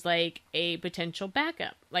always like a potential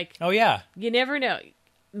backup. Like, oh yeah, you never know.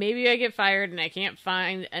 Maybe I get fired and I can't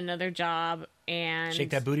find another job, and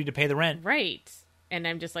shake that booty to pay the rent. Right, and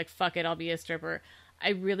I'm just like, fuck it, I'll be a stripper. I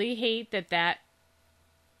really hate that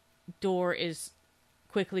door is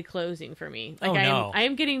quickly closing for me. Like, I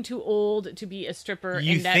am getting too old to be a stripper,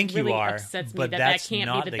 you and that think really you are, upsets me but that that's can't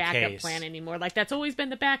not be the backup case. plan anymore. Like, that's always been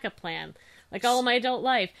the backup plan, like all of my adult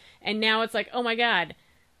life. And now it's like, oh my god,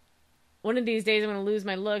 one of these days I'm going to lose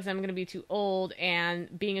my looks, I'm going to be too old,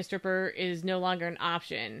 and being a stripper is no longer an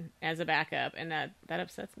option as a backup, and that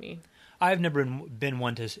upsets me. I've never been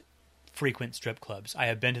one to frequent strip clubs. I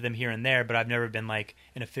have been to them here and there, but I've never been like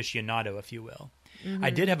an aficionado, if you will. Mm-hmm. I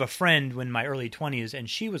did have a friend in my early 20s, and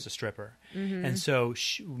she was a stripper. Mm-hmm. And so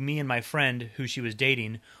me and my friend, who she was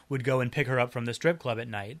dating, would go and pick her up from the strip club at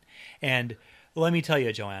night. And let me tell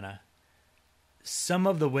you, Joanna, some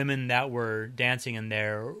of the women that were dancing in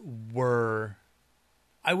there were...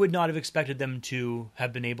 I would not have expected them to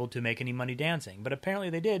have been able to make any money dancing, but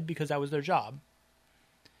apparently they did because that was their job.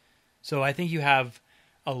 So I think you have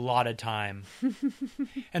a lot of time.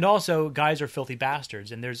 And also, guys are filthy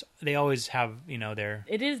bastards, and they always have, you know,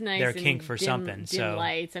 it is nice their kink for something. Dim so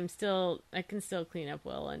lights. I can still clean up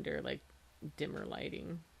well under like dimmer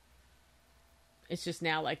lighting. It's just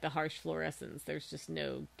now like the harsh fluorescence. There's just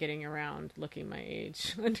no getting around looking my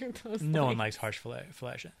age under those No one lights. likes harsh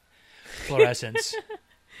fluorescence.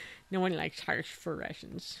 No one likes harsh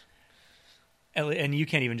fluorescence. And you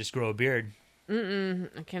can't even just grow a beard.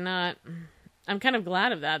 I cannot. I'm kind of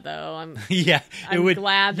glad of that, though. Yeah, I'm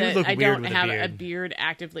glad that I don't have a a beard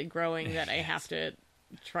actively growing that I have to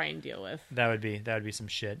try and deal with. That would be some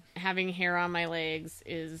shit. Having hair on my legs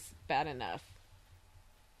is bad enough.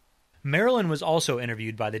 Marilyn was also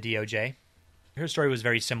interviewed by the DOJ. Her story was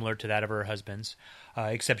very similar to that of her husband's,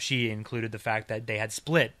 except she included the fact that they had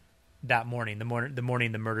split that morning. The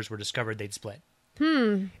morning the murders were discovered, they'd split.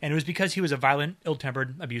 And it was because he was a violent,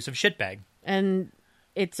 ill-tempered, abusive shitbag. And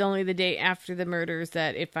it's only the day after the murders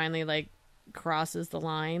that it finally, like, crosses the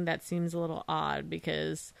line. That seems a little odd,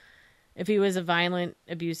 because if he was a violent,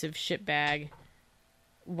 abusive shitbag,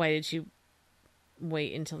 why did she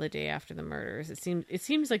wait until the day after the murders? It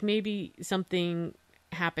seems like maybe something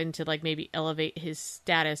happened to, like, maybe elevate his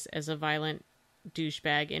status as a violent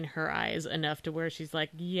douchebag in her eyes enough to where she's like,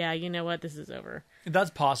 yeah, you know what, this is over. That's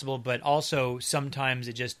possible, but also sometimes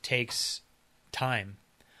it just takes time.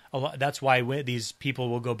 That's why these people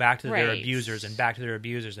will go back to their abusers and back to their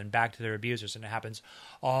abusers and back to their abusers, and it happens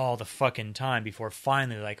all the fucking time before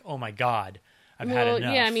finally, like, oh my God, I've had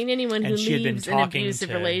enough. Yeah, I mean, anyone who leaves an abusive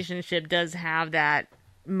relationship does have that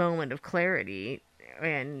moment of clarity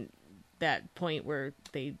and that point where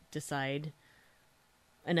they decide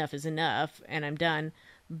enough is enough and I'm done.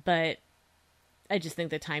 But I just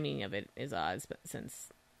think the timing of it is odd, since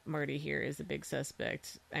Marty here is a big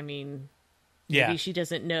suspect. I mean, maybe she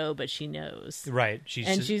doesn't know, but she knows. Right.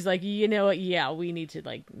 She's like, you know what? Yeah, we need to,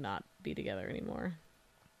 like, not be together anymore.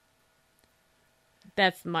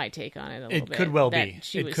 That's my take on it a little bit. It could well be.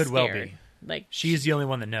 It could well be. Like, she's the only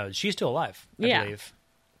one that knows. She's still alive, I believe.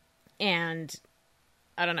 And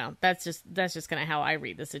I don't know. That's just kind of how I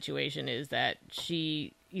read the situation, is that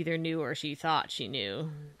she either knew or she thought she knew.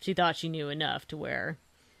 She thought she knew enough to where...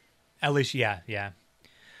 At least, yeah.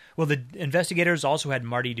 Well, the investigators also had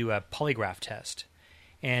Marty do a polygraph test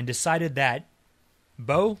and decided that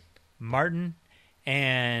Bo, Martin,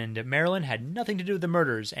 and Marilyn had nothing to do with the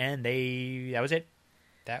murders, and that was it.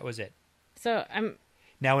 That was it. So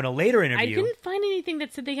Now, in a later interview... I didn't find anything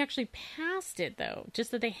that said they actually passed it, though.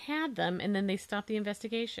 Just that they had them, and then they stopped the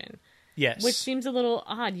investigation. Yes. Which seems a little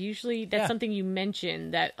odd. Usually that's something you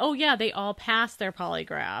mention, that, oh yeah, they all passed their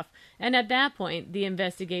polygraph. And at that point, the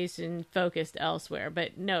investigation focused elsewhere.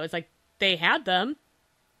 But no, it's like they had them,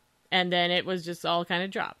 and then it was just all kind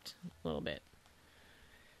of dropped a little bit.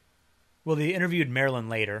 Well, they interviewed Marilyn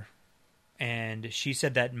later, and she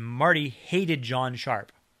said that Marty hated John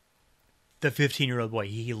Sharp, the 15-year-old boy.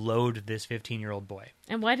 He loathed this 15-year-old boy.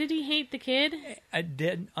 And why did he hate the kid? I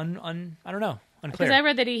don't know. Unclear. Because I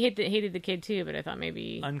read that he hated the kid too, but I thought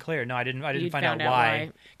maybe... Unclear. No, I didn't find out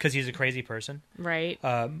why. Because he's a crazy person. Right.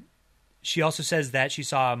 She also says that she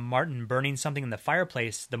saw Martin burning something in the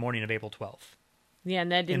fireplace the morning of April 12th. Yeah,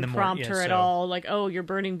 and that didn't prompt her at all. Like, oh, you're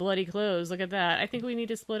burning bloody clothes. Look at that. I think we need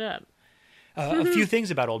to split up. A few things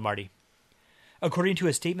about old Marty. According to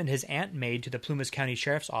a statement his aunt made to the Plumas County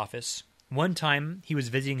Sheriff's Office, one time he was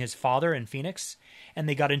visiting his father in Phoenix, and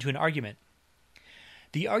they got into an argument.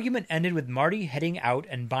 The argument ended with Marty heading out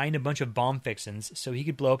and buying a bunch of bomb fixins so he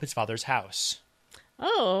could blow up his father's house.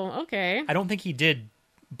 Oh, okay. I don't think he did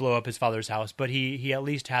blow up his father's house, but he at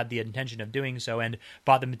least had the intention of doing so and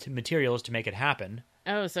bought the materials to make it happen.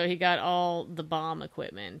 Oh, so he got all the bomb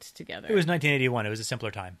equipment together. It was 1981. It was a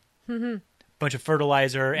simpler time. Mm-hmm. Bunch of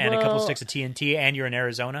fertilizer and a couple sticks of TNT, and you're in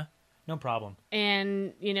Arizona? No problem.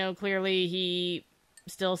 And, clearly he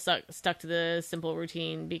still stuck to the simple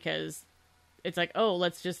routine, because it's like, oh,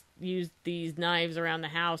 let's just use these knives around the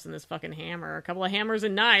house and this fucking hammer. A couple of hammers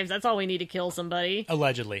and knives. That's all we need to kill somebody.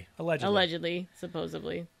 Allegedly.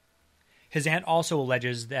 Supposedly. His aunt also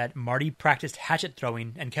alleges that Marty practiced hatchet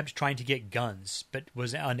throwing and kept trying to get guns, but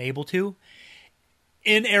was unable to.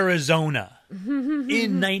 In Arizona.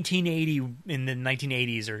 In 1980, in the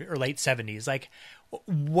 1980s or late 70s. Like,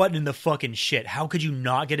 what in the fucking shit? How could you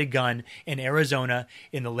not get a gun in Arizona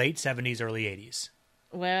in the late 70s, early 80s?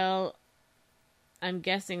 Well, I'm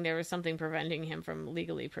guessing there was something preventing him from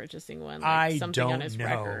legally purchasing one. I something don't on his know.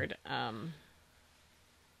 record.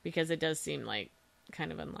 Because it does seem like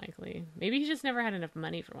kind of unlikely. Maybe he just never had enough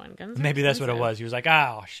money for one. Guns. Maybe that's what it was. He was like,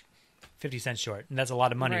 50 cents short. And that's a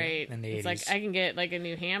lot of money in the 80s. It's like, I can get like a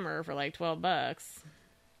new hammer for like $12.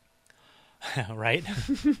 Right?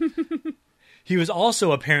 He was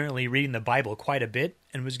also apparently reading the Bible quite a bit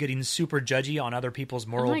and was getting super judgy on other people's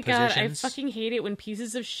moral positions. God, I fucking hate it when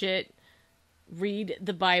pieces of shit read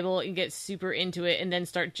the Bible and get super into it and then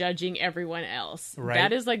start judging everyone else. Right.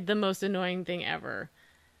 That is like the most annoying thing ever.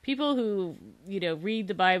 People who, read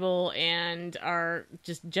the Bible and are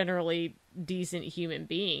just generally decent human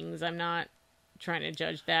beings, I'm not trying to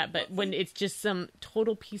judge that, but when it's just some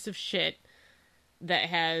total piece of shit that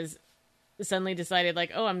has suddenly decided,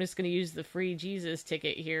 like, oh, I'm just going to use the free Jesus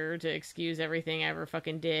ticket here to excuse everything I ever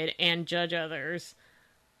fucking did and judge others,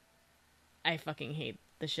 I fucking hate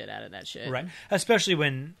the shit out of that shit. Right. Especially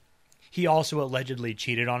when he also allegedly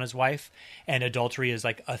cheated on his wife, and adultery is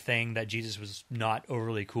like a thing that Jesus was not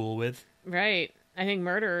overly cool with. Right. I think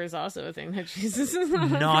murder is also a thing that Jesus is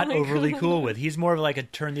not overly cool with. He's more of like a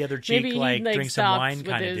turn the other cheek, Maybe like he, drink some wine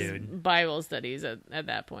kind of his dude. Bible studies at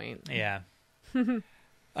that point. Yeah.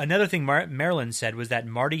 Another thing Marilyn said was that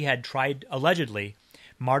Marty had tried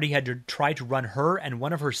to run her and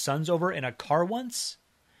one of her sons over in a car once.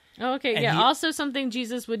 Oh, okay. And yeah. he- Also something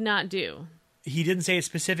Jesus would not do. He didn't say it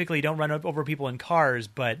specifically, don't run over people in cars,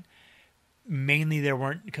 but mainly there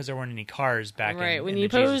weren't any cars back Right. When in you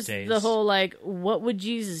the Jesus pose days. the whole, like, what would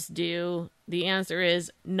Jesus do? The answer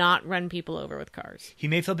is not run people over with cars. He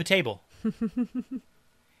may flip a table.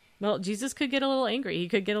 Well, Jesus could get a little angry. He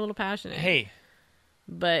could get a little passionate. Hey,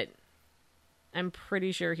 But I'm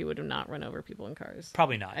pretty sure he would have not run over people in cars.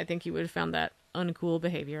 probably not. I think he would have found that uncool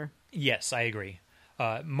behavior. Yes, I agree.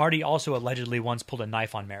 Marty also allegedly once pulled a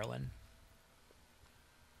knife on Marilyn.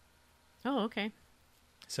 Oh, okay.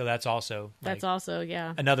 So that's also That's like, also,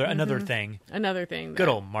 yeah. another thing. Another thing. Good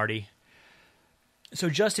old Marty. So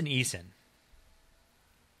Justin Eason.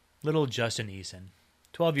 Little Justin Eason.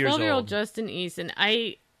 12 years 12-year-old old. Justin Eason.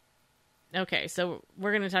 Okay, so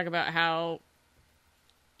we're going to talk about how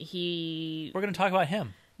he... We're going to talk about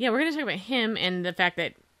him. Yeah, we're going to talk about him and the fact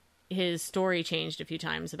that his story changed a few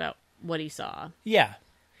times about what he saw. Yeah.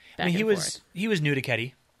 Back he and was forth. he was new to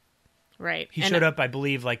Ketty. Right. He And showed up, I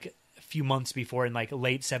believe, like a few months before, in like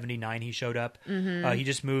late '79. He showed up. Mm-hmm. He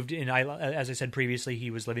just moved in. As I said previously, he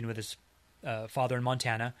was living with his father in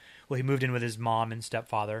Montana. Well, he moved in with his mom and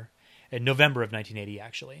stepfather in November of 1980,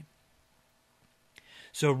 actually.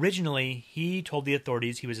 So originally, he told the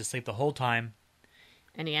authorities he was asleep the whole time.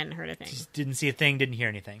 And he hadn't heard a thing. Just didn't see a thing, didn't hear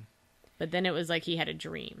anything. But then it was like he had a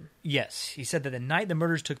dream. Yes, he said that the night the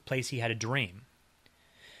murders took place, he had a dream.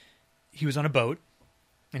 He was on a boat,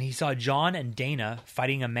 and he saw John and Dana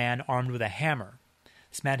fighting a man armed with a hammer.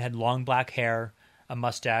 This man had long black hair, a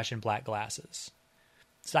mustache, and black glasses.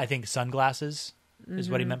 So I think sunglasses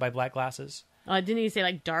is what he meant by black glasses. Didn't he say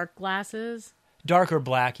like dark glasses? Dark or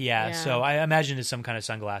black, yeah. Yeah. So I imagine it's some kind of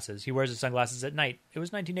sunglasses. He wears the sunglasses at night. It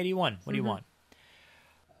was 1981. What do you want?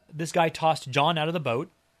 This guy tossed John out of the boat,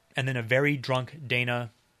 and then a very drunk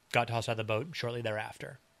Dana got tossed out of the boat shortly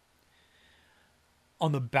thereafter.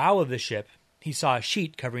 On the bow of the ship, he saw a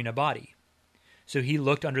sheet covering a body. So he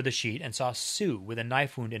looked under the sheet and saw Sue with a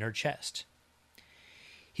knife wound in her chest.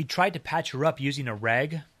 He tried to patch her up using a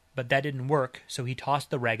rag, but that didn't work, so he tossed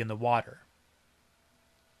the rag in the water.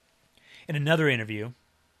 In another interview,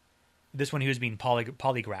 this one he was being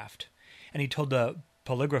polygraphed, and he told the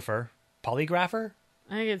polygrapher,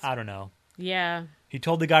 I think it's... I don't know. Yeah. He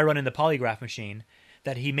told the guy running the polygraph machine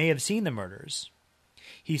that he may have seen the murders.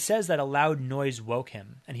 He says that a loud noise woke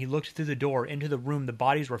him, and he looked through the door into the room the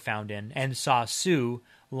bodies were found in and saw Sue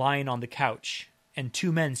lying on the couch and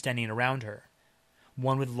two men standing around her.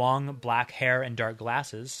 One with long black hair and dark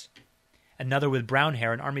glasses, another with brown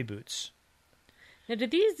hair and army boots. Now,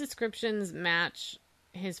 did these descriptions match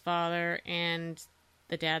his father and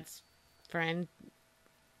the dad's friend,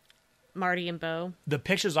 Marty and Bo? The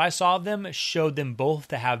pictures I saw of them showed them both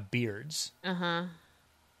to have beards. Uh-huh.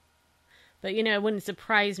 But, it wouldn't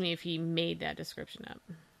surprise me if he made that description up.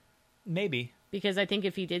 Maybe. Because I think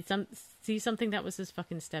if he did see something, that was his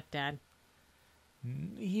fucking stepdad.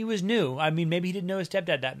 He was new. I mean, maybe he didn't know his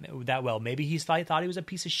stepdad that well. Maybe he thought he was a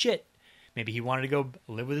piece of shit. Maybe he wanted to go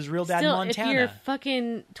live with his real dad in Montana. If you're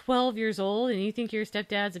fucking 12 years old and you think your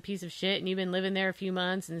stepdad's a piece of shit and you've been living there a few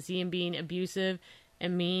months and see him being abusive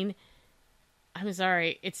and mean, I'm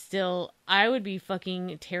sorry, I would be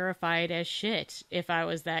fucking terrified as shit if I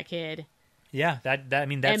was that kid. Yeah, that's...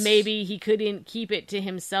 And maybe he couldn't keep it to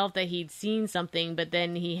himself that he'd seen something, but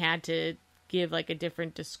then he had to give like a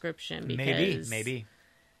different description because maybe.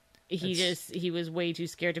 He was way too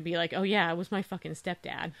scared to be like, oh yeah, it was my fucking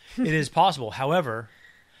stepdad. It is possible. However,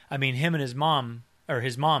 I mean, him and his mom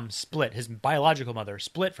split. His biological mother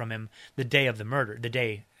split from him the day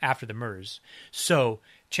after the murders. So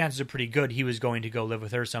chances are pretty good he was going to go live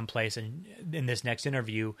with her someplace, and in this next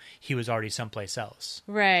interview, he was already someplace else.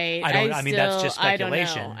 Right. That's just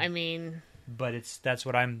speculation. I don't know. But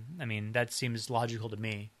that seems logical to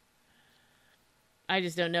me. I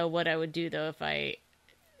just don't know what I would do, though, if I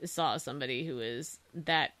saw somebody who is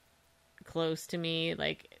that close to me,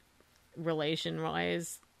 like,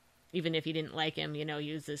 relation-wise, even if you didn't like him, you know,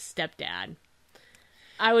 he was his stepdad.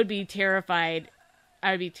 I would be terrified.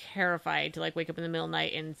 I would be terrified to, like, wake up in the middle of the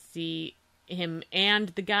night and see him and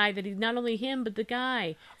the guy that he's not only him, but the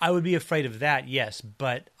guy. I would be afraid of that, yes,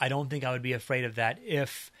 but I don't think I would be afraid of that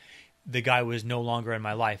if the guy was no longer in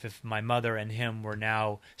my life. If my mother and him were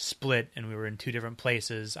now split and we were in two different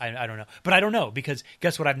places, I don't know. But I don't know, because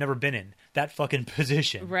guess what? I've never been in that fucking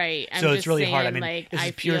position. Right. So it's really hard. I mean, like, this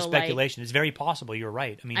is pure speculation. It's very possible. You're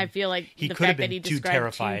right. I mean, I feel like he the could have fact that been he too described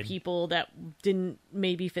terrified. two people that didn't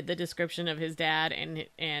maybe fit the description of his dad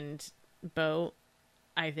and Bo,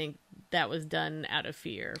 I think that was done out of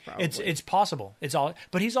fear. Probably. It's possible. It's all,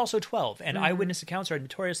 but he's also 12, and eyewitness accounts are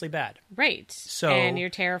notoriously bad. Right. So, and you're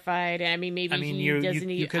terrified. I mean, maybe he doesn't.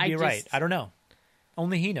 You could be right. I don't know.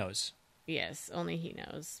 Only he knows. Yes, only he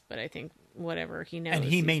knows. But I think whatever he knows, and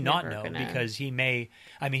he may he's not never know, gonna... because he may.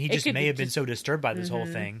 I mean, he just may have been so disturbed by this whole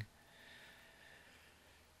thing.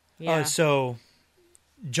 Yeah. So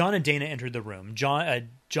John and Dana entered the room.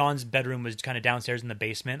 John's bedroom was kind of downstairs in the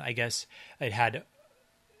basement. I guess it had.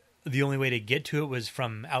 The only way to get to it was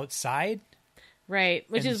from outside. Right,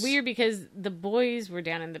 which is weird because the boys were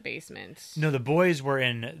down in the basement. No, the boys were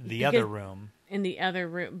in the other room. In the other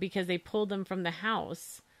room, because they pulled them from the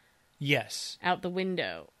house. Yes. Out the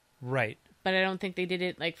window. Right. But I don't think they did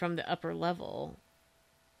it, like, from the upper level.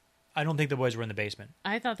 I don't think the boys were in the basement.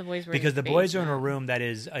 I thought the boys were because in the the boys are in basement. a room that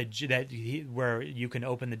is where you can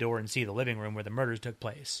open the door and see the living room where the murders took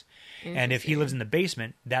place. And if he lives in the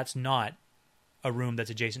basement, that's not a room that's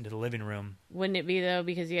adjacent to the living room. Wouldn't it be, though,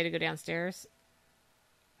 because you had to go downstairs?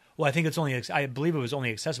 Well, I think it's only. I believe it was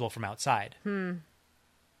only accessible from outside.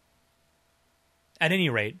 At any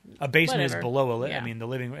rate, a basement is below. I mean, the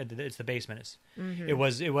living. It's the basement. It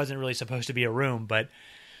wasn't really supposed to be a room, but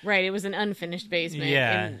right. It was an unfinished basement.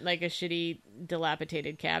 Yeah. In, like, a shitty,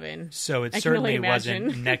 dilapidated cabin. So it certainly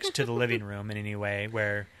wasn't next to the living room in any way.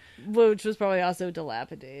 Which was probably also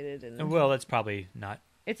dilapidated. And well, that's probably not.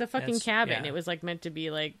 It's a fucking cabin. Yeah. It was, like, meant to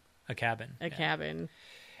be like a cabin. A cabin.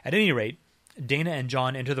 At any rate, Dana and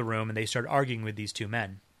John enter the room and they start arguing with these two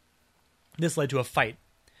men. This led to a fight.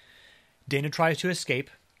 Dana tries to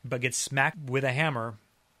escape, but gets smacked with a hammer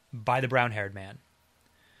by the brown-haired man.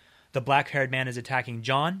 The black-haired man is attacking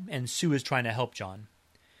John, and Sue is trying to help John.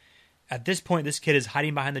 At this point, this kid is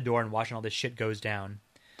hiding behind the door and watching all this shit goes down.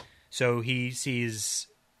 So he sees,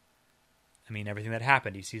 everything that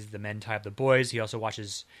happened. He sees the men tie up the boys. He also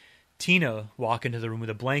watches Tina walk into the room with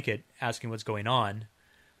a blanket, asking what's going on.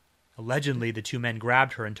 Allegedly, the two men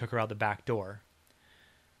grabbed her and took her out the back door.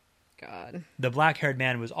 God. The black-haired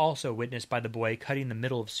man was also witnessed by the boy cutting the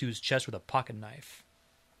middle of Sue's chest with a pocket knife.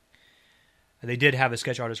 They did have a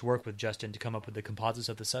sketch artist work with Justin to come up with the composites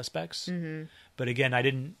of the suspects. Mm-hmm. But again, I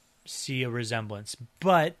didn't see a resemblance.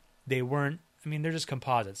 But they weren't, they're just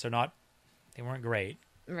composites. They weren't great.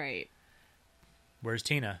 Right. Where's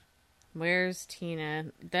Tina?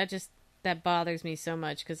 That bothers me so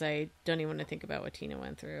much because I don't even want to think about what Tina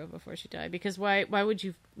went through before she died. Because why would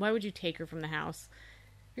you take her from the house?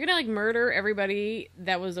 You're gonna murder everybody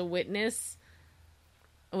that was a witness,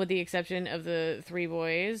 with the exception of the three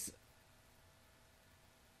boys.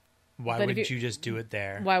 Why wouldn't you just do it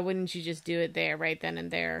there? Why wouldn't you just do it there, right then and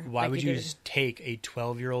there? Why would you just take a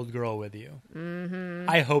 12-year-old girl with you? Mm-hmm.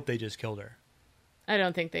 I hope they just killed her. I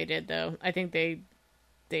don't think they did, though. I think they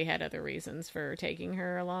had other reasons for taking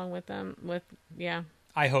her along with them.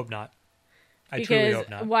 I hope not. I truly hope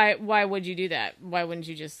not. Why would you do that? Why wouldn't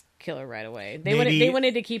you just kill her right away? They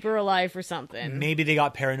wanted to keep her alive for something. Maybe they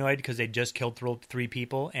got paranoid because they just killed three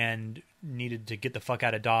people and needed to get the fuck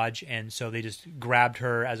out of Dodge, and so they just grabbed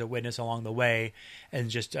her as a witness along the way, and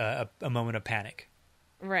just a moment of panic.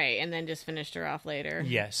 Right, and then just finished her off later.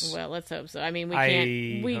 Yes. Well, let's hope so.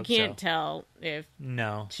 We can't tell if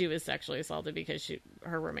no she was sexually assaulted because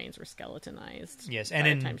her remains were skeletonized. Yes, and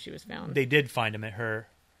by the time she was found, they did find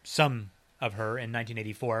some of her in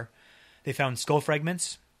 1984. They found skull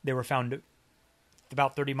fragments. They were found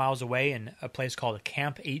about 30 miles away in a place called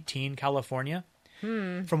Camp 18, California.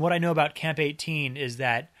 From what I know about Camp 18 is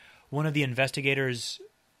that one of the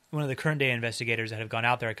current day investigators that have gone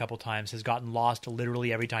out there a couple times has gotten lost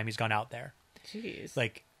literally every time he's gone out there. Jeez.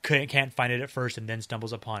 Like, can't find it at first and then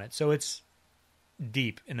stumbles upon it. So it's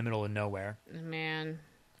deep in the middle of nowhere. Man.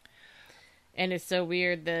 And it's so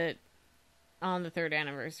weird that on the 3rd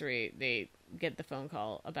anniversary, they get the phone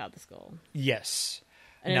call about the skull. Yes.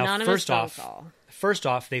 An anonymous phone call. First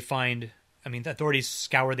off, they find, the authorities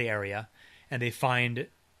scour the area, and they find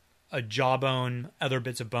a jawbone, other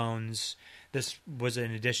bits of bones. This was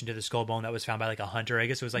in addition to the skull bone that was found by like a hunter. I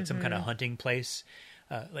guess it was like some kind of hunting place,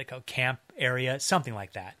 like a camp area, something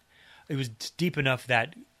like that. It was deep enough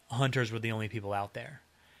that hunters were the only people out there.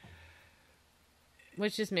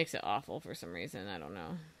 Which just makes it awful for some reason. I don't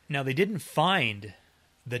know. Now, they didn't find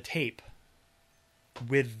the tape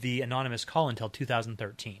with the anonymous call until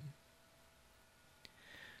 2013.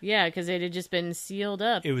 Yeah, because it had just been sealed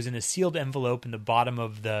up. It was in a sealed envelope in the bottom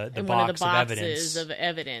of the in box one of the of boxes evidence. of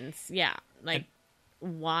evidence. Yeah, like,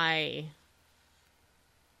 why?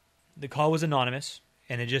 The call was anonymous,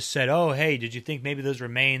 and it just said, oh, hey, did you think maybe those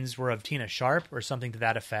remains were of Tina Sharp or something to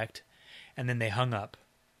that effect? And then they hung up.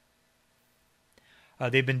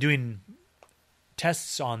 They've been doing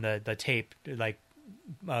tests on the tape, like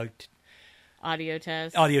Audio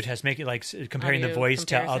test. making like comparing the Audio voice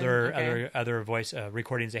to comparison? other voice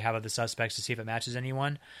recordings they have of the suspects to see if it matches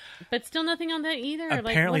anyone. But still nothing on that either.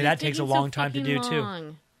 Apparently like, that takes a long time to do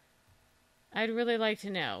too. I'd really like to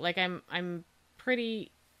know. Like, I'm pretty.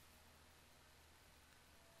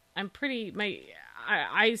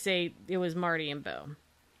 I say it was Marty and Bo.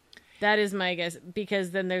 That is my guess, because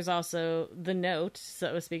then there's also the note.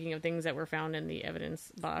 So speaking of things that were found in the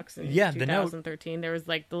evidence box in 2013, there was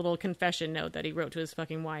like the little confession note that he wrote to his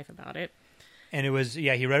fucking wife about it. And it was,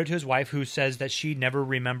 he wrote it to his wife, who says that she never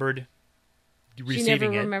remembered receiving it. She never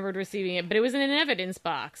remembered receiving it, but it was in an evidence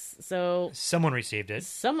box. So someone received it.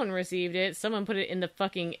 Someone received it. Someone put it in the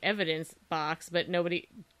fucking evidence box, but nobody...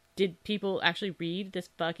 Did people actually read this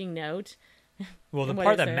fucking note? Well, the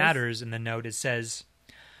part that matters in the note, it says,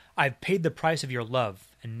 I've paid the price of your love,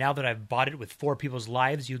 and now that I've bought it with 4 people's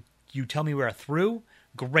lives, you tell me we're through?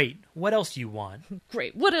 Great. What else do you want?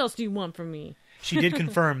 Great. What else do you want from me? She did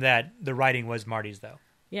confirm that the writing was Marty's, though.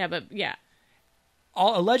 Yeah, but yeah.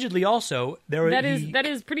 Allegedly, also, that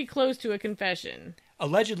is pretty close to a confession.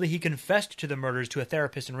 Allegedly, he confessed to the murders to a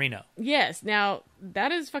therapist in Reno. Yes. Now,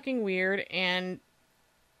 that is fucking weird, and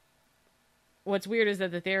what's weird is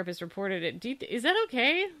that the therapist reported it. Is that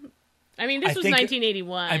okay? I mean, this was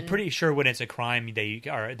 1981. I'm pretty sure when it's a crime, they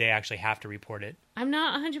actually have to report it. I'm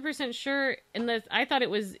not 100% sure, unless I thought it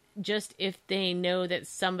was just if they know that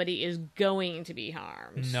somebody is going to be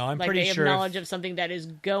harmed. No, I'm like pretty sure. They have knowledge of something that is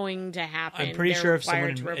going to happen. I'm pretty sure if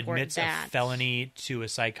someone admits that. a felony to a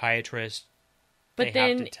psychiatrist, they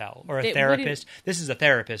then have to tell. Or a therapist. This is a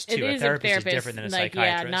therapist, too. A therapist is different than a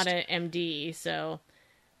psychiatrist. Yeah, not an MD, so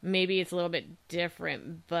maybe it's a little bit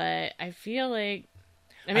different, but I feel like...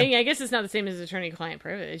 I mean, I guess it's not the same as attorney-client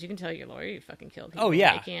privilege. You can tell your lawyer you fucking killed people. Oh,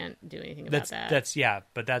 yeah. They can't do anything about that.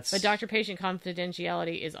 But doctor-patient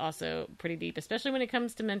confidentiality is also pretty deep, especially when it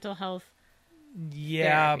comes to mental health.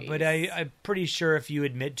 Yeah, therapies. but I'm pretty sure if you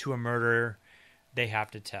admit to a murder, they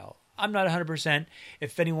have to tell. I'm not 100%.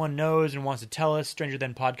 If anyone knows and wants to tell us,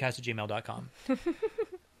 strangerthanpodcast@gmail.com.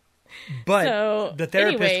 But so, the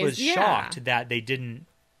therapist was shocked that they didn't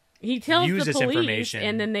He tells use the this police, information.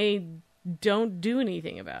 and then they don't do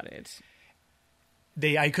anything about it.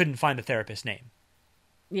 I couldn't find the therapist's name.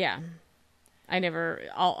 Yeah.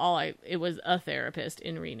 It was a therapist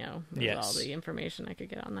in Reno. Yes. All the information I could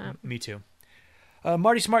get on that. Me too.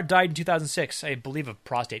 Marty Smart died in 2006, I believe of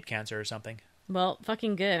prostate cancer or something. Well,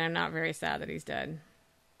 fucking good. I'm not very sad that he's dead.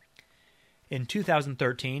 In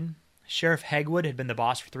 2013, Sheriff Hegwood had been the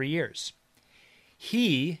boss for 3 years.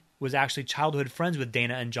 He was actually childhood friends with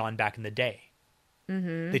Dana and John back in the day.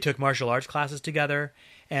 Mm-hmm. They took martial arts classes together,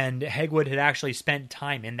 and Hegwood had actually spent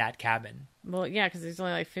time in that cabin. Well, yeah, because there's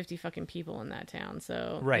only like 50 fucking people in that town.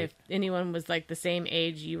 So if anyone was like the same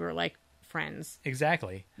age, you were like friends.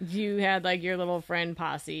 Exactly. You had like your little friend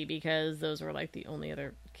posse because those were like the only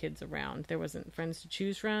other kids around. There wasn't friends to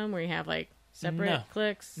choose from where you have like separate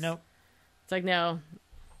cliques. Nope. It's like, no,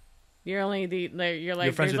 you're only you're like,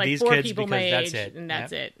 you're friends there's with like these 4 kids people because my that's age, it. and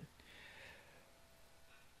that's it.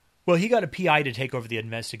 Well, he got a PI to take over the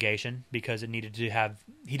investigation because he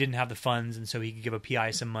didn't have the funds, and so he could give a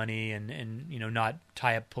PI some money and not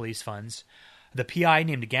tie up police funds. The PI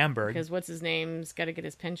named Gamberg. Because what's his name's got to get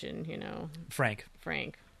his pension, Frank.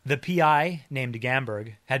 Frank. The PI named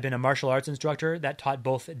Gamberg had been a martial arts instructor that taught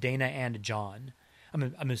both Dana and John.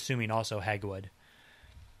 I'm assuming also Hegwood.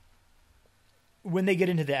 When they get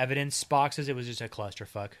into the evidence boxes, it was just a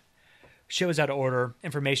clusterfuck. Shit was out of order.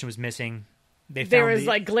 Information was missing. There was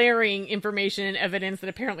like glaring information and evidence that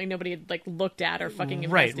apparently nobody had like looked at or fucking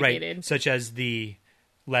investigated. Right. Such as the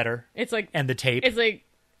letter. It's like, and the tape. It's like,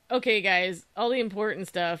 okay, guys, all the important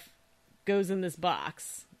stuff goes in this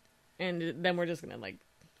box, and then we're just gonna like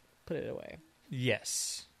put it away.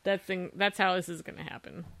 Yes. That's how this is gonna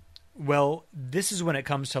happen. Well, this is when it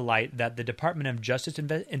comes to light that the Department of Justice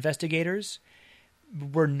investigators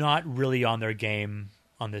were not really on their game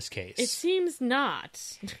on this case. It seems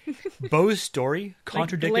not. Bo's story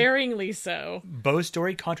contradicted. Like, glaringly so. Bo's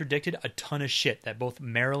story contradicted a ton of shit that both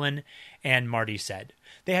Marilyn and Marty said.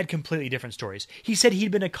 They had completely different stories. He said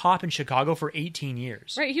he'd been a cop in Chicago for 18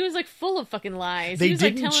 years. Right, he was like full of fucking lies. They He was,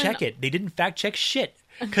 didn't like, check it. They didn't fact check shit.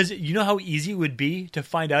 Because you know how easy it would be to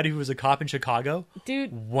find out if he was a cop in Chicago?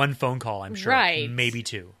 Dude. One phone call, I'm sure. Right. Maybe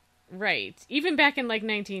two. Right. Even back in like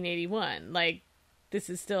 1981, like this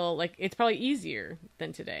is still like it's probably easier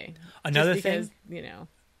than today. Another just because, thing, you know,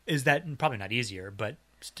 is that probably not easier, but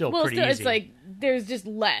still well, pretty still, easy. it's like there's just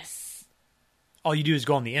less. All you do is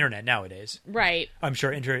go on the internet nowadays. Right. I'm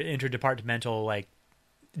sure interdepartmental like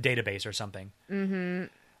database or something. Mm-hmm.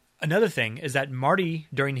 Another thing is that Marty,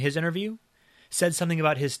 during his interview, said something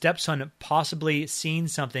about his stepson possibly seeing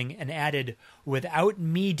something and added, "without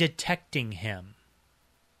me detecting him."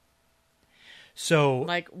 So,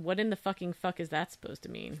 Like, what in the fucking fuck is that supposed to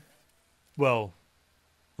mean? well,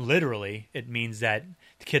 literally, it means that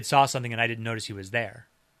the kid saw something and I didn't notice he was there.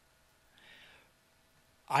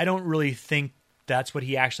 I don't really think that's what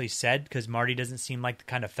he actually said, because Marty doesn't seem like the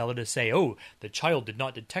kind of fellow to say, "Oh, the child did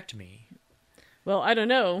not detect me." Well, I don't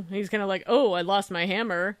know. He's kind of like, "Oh, I lost my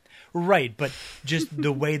hammer." Right, but just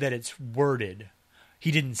the way that it's worded. He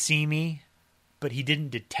didn't see me, but he didn't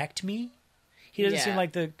detect me. He doesn't seem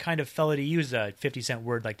like the kind of fellow to use a 50-cent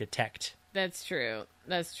word like detect. That's true.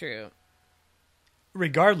 That's true.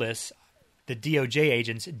 Regardless, the DOJ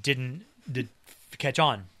agents didn't catch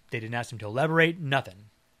on. They didn't ask him to elaborate, nothing.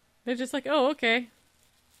 They're just like, "Oh, okay."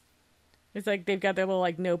 It's like they've got their little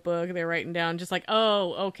like notebook. They're writing down just like,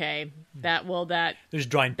 "Oh, okay, that They're just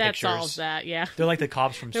drawing that pictures. solves that." Yeah, They're like the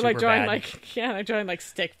cops from they're like drawing Superbad. they're drawing like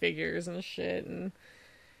stick figures and shit and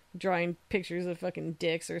drawing pictures of fucking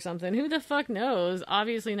dicks or something. Who the fuck knows?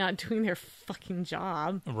 Obviously not doing their fucking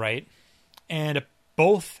job. Right. And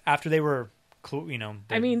both, after they were,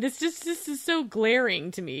 I mean, this is so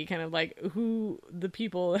glaring to me, kind of like who the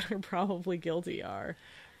people that are probably guilty are.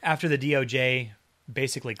 after the DOJ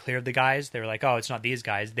basically cleared the guys, they were like, "Oh, it's not these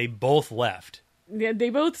guys." They both left. Yeah, they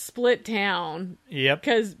both split town. Yep.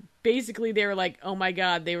 Because basically they were like, "Oh my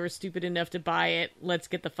god, they were stupid enough to buy it. Let's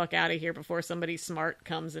get the fuck out of here before somebody smart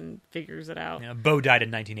comes and figures it out." Yeah, Bo died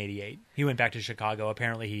in 1988. He went back to Chicago.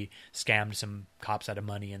 Apparently, he scammed some cops out of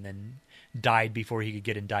money and then died before he could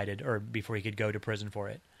get indicted or before he could go to prison for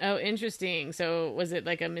it. Oh, interesting. So was it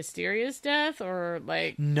like a mysterious death or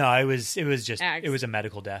like? No, it was just Acts. it was a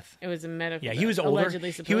medical death. It was a medical. Yeah, death, he was older.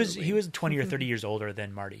 Allegedly, supposedly. He was 20 or 30 years older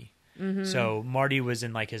than Marty. Mm-hmm. So Marty was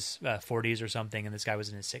in like his 40s or something, and this guy was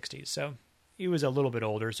in his 60s. So he was a little bit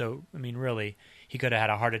older. So I mean, really, he could have had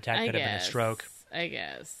a heart attack, could have been a stroke. I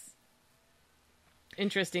guess.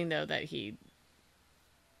 Interesting though that he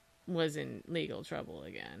was in legal trouble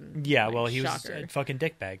again. Yeah, Like, well, he shocker. was a fucking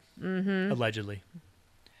dickbag, allegedly.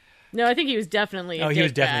 No, I think he was definitely a he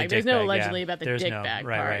was definitely a dickbag. There's no dickbag, allegedly yeah. about the There's no- dickbag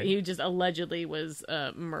right, part. right. He just allegedly was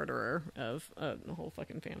a murderer of the whole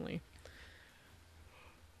fucking family.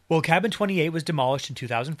 Well, Cabin 28 was demolished in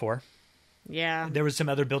 2004. Yeah. There was some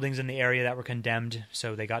other buildings in the area that were condemned,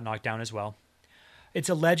 so they got knocked down as well. It's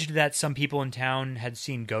alleged that some people in town had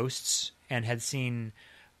seen ghosts and had seen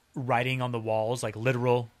writing on the walls, like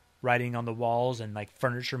literal writing on the walls and like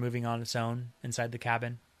furniture moving on its own inside the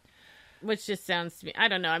cabin. Which just sounds to me, I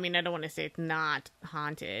don't know. I mean, I don't want to say it's not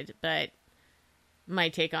haunted, but my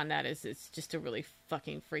take on that is it's just a really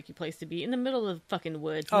fucking freaky place to be in the middle of the fucking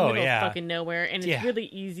woods, in the middle of fucking nowhere. And it's really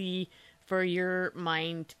easy for your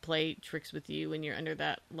mind to play tricks with you when you're under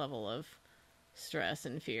that level of stress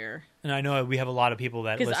and fear. And I know we have a lot of people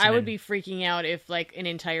that Because listen. I would be freaking out if like an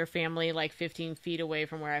entire family like 15 feet away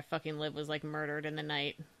from where I fucking live was like murdered in the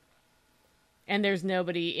night. And there's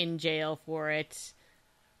nobody in jail for it.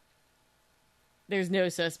 There's no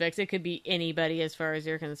suspects. It could be anybody as far as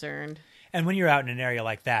you're concerned. And when you're out in an area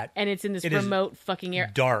like that, And it's in this remote fucking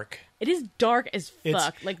area. dark. It is dark as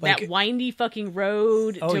fuck. Like that windy fucking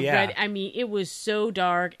road to Red. I mean, it was so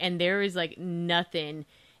dark and there is like nothing.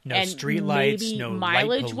 No street lights, no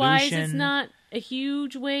mileage light wise, pollution. it's not a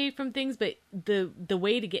huge way from things, but the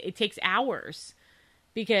way to get it takes hours.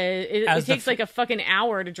 Because it takes like a fucking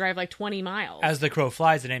hour to drive like 20 miles. As the crow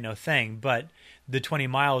flies, it ain't no thing, but the 20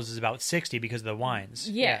 miles is about 60 because of the wines.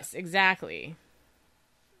 Yes, exactly.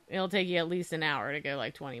 It'll take you at least an hour to go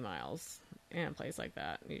like 20 miles in a place like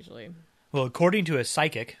that, usually. Well, according to a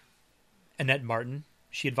psychic, Annette Martin,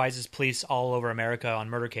 she advises police all over America on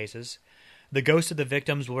murder cases. The ghosts of the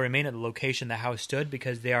victims will remain at the location the house stood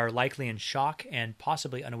because they are likely in shock and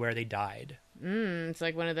possibly unaware they died. It's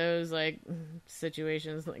like one of those like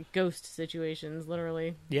situations, like ghost situations,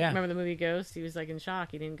 literally. Yeah. Remember the movie Ghost? He was like in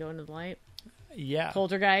shock. He didn't go into the light. Yeah.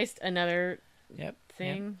 Poltergeist, another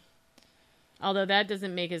thing. Although that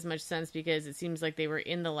doesn't make as much sense because it seems like they were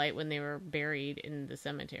in the light when they were buried in the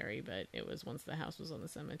cemetery, but it was once the house was on the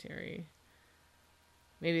cemetery.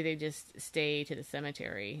 Maybe they just stay to the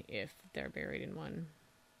cemetery if they're buried in one.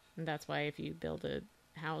 And that's why if you build a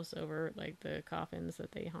house over, like, the coffins,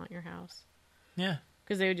 that they haunt your house. Yeah.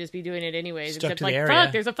 Because they would just be doing it anyways. Stuck Except, to like, the area.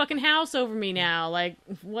 fuck, there's a fucking house over me now. Like,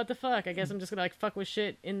 what the fuck? I guess I'm just gonna, like, fuck with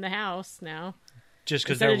shit in the house now. Just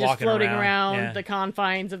because Instead they're of just walking floating around Yeah. the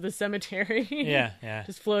confines of the cemetery. Yeah.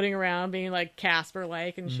 Just floating around, being, like,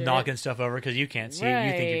 Casper-like and shit. Knocking stuff over because you can't see it.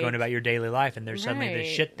 You think you're going about your daily life, and there's suddenly this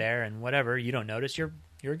Right. shit there, and whatever. You don't notice. You're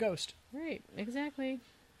a ghost. Right, exactly.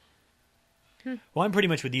 Well, I'm pretty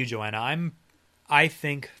much with you, Joanna. I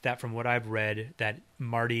think that from what I've read, that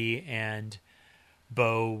Marty and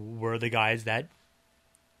Bo were the guys that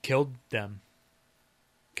killed them,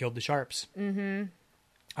 killed the Sharps. Mm-hmm.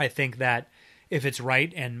 I think that if it's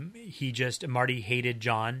right, and Marty hated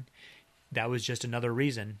John, that was just another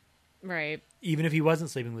reason. Right. Even if he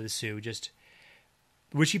wasn't sleeping with Sue,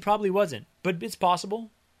 which he probably wasn't, but it's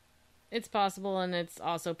possible. It's possible, and it's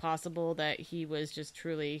also possible that he was just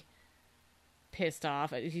truly pissed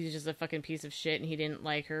off. He's just a fucking piece of shit, and he didn't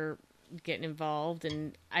like her getting involved.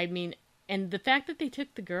 And I mean, and the fact that they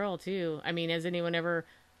took the girl too. I mean, has anyone ever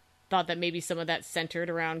thought that maybe some of that centered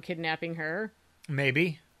around kidnapping her?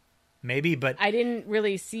 Maybe, but I didn't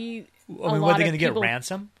really see. I mean, were they going to get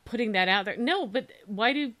ransom? Putting that out there, no. But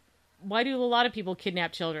why do a lot of people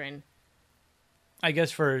kidnap children? I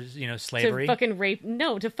guess for slavery. To fucking rape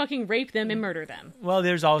them and murder them. Well,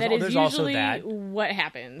 there's also that. What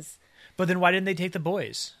happens? But then why didn't they take the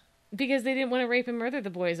boys? Because they didn't want to rape and murder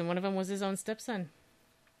the boys, and one of them was his own stepson.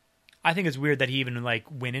 I think it's weird that he even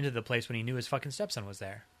went into the place when he knew his fucking stepson was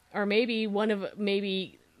there. Or maybe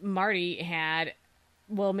Marty had.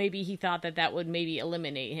 Well, maybe he thought that would maybe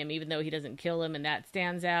eliminate him, even though he doesn't kill him, and that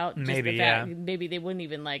stands out. Maybe, maybe they wouldn't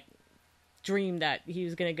even dream that he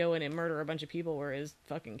was going to go in and murder a bunch of people where his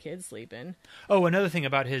fucking kid's sleeping. Oh, another thing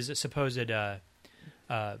about his supposed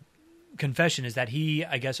confession is that he,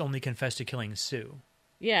 I guess, only confessed to killing Sue.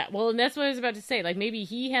 Yeah, well, and that's what I was about to say. Maybe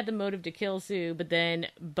he had the motive to kill Sue, but then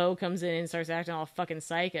Bo comes in and starts acting all fucking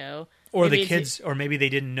psycho. Or maybe the kids, or maybe they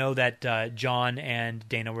didn't know that John and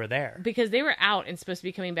Dana were there. Because they were out and supposed to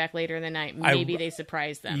be coming back later in the night. Maybe they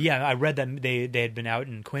surprised them. Yeah, I read that they had been out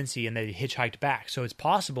in Quincy and they hitchhiked back. So it's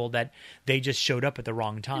possible that they just showed up at the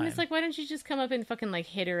wrong time. And it's why don't you just come up and fucking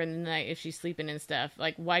hit her in the night if she's sleeping and stuff?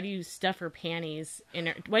 Why do you stuff her panties in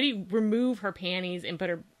her? Why do you remove her panties and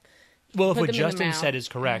put her? Well, if what Justin said is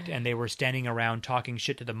correct, and they were standing around talking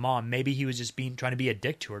shit to the mom, maybe he was just trying to be a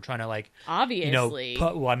dick to her, trying to obviously.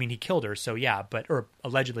 Well, I mean, he killed her, so yeah, or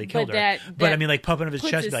allegedly killed her. But I mean, pumping up his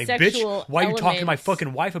chest, bitch, why are you talking to my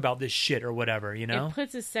fucking wife about this shit or whatever? It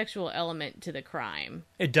puts a sexual element to the crime.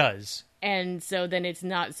 It does, and so then it's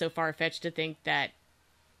not so far fetched to think that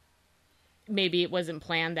maybe it wasn't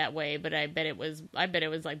planned that way. But I bet it was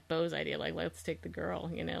Bo's idea. Let's take the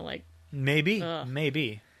girl.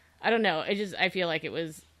 Maybe. I don't know. I feel like it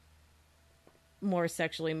was more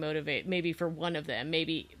sexually motivated. Maybe for one of them.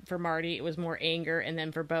 Maybe for Marty, it was more anger. And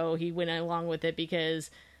then for Bo, he went along with it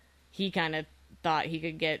because he kind of thought he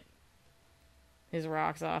could get his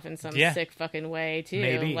rocks off in some sick fucking way, too.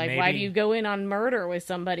 Maybe. Why do you go in on murder with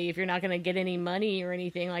somebody if you're not going to get any money or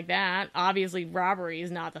anything like that? Obviously, robbery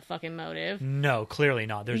is not the fucking motive. No, clearly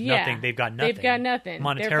not. There's nothing. They've got nothing. They've got nothing.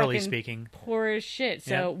 Monetarily speaking. Poor as shit.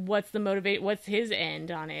 So what's the what's his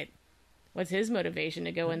end on it? What's his motivation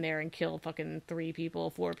to go in there and kill fucking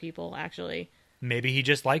 4 people, actually? Maybe he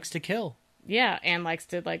just likes to kill. Yeah, and likes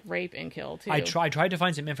to rape and kill too. I tried to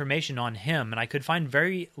find some information on him, and I could find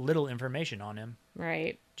very little information on him.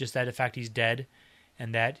 Right. Just that the fact he's dead,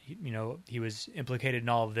 and that he was implicated in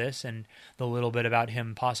all of this, and the little bit about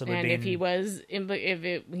him possibly being. And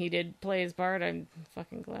if he did play his part, I'm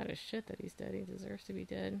fucking glad as shit that he's dead. He deserves to be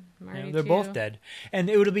dead. Marty they're too. both dead, and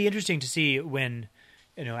it would be interesting to see when,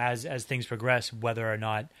 as things progress, whether or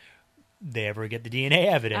not they ever get the DNA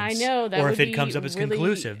evidence. I know that, or would if it be comes up as really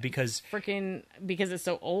conclusive because it's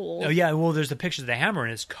so old. Oh yeah, well there's the pictures of the hammer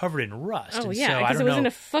and it's covered in rust. Oh and yeah, so, because it was in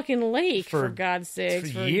a fucking lake for God's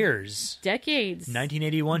sakes. For years, decades.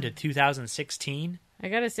 1981 to 2016. I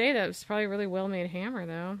gotta say that was probably a really well made hammer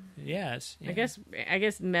though. Yes. Yeah. I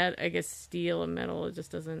guess steel and metal, it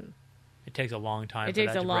just doesn't. It takes a long time. It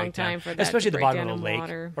takes a long time for that, especially to at the bottom break of a down in lake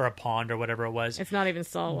water. or a pond or whatever it was. It's not even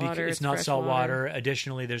salt water. It's not salt water.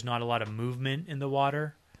 Additionally, there's not a lot of movement in the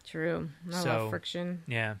water. True. Not a lot of friction.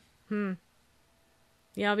 Yeah. Yeah,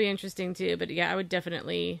 it'll be interesting too. But yeah, I would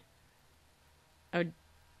definitely put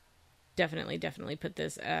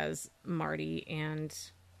this as Marty and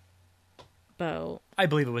Bo. I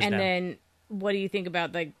believe it was And them. then, what do you think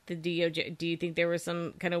about like the DOJ? Do you think there was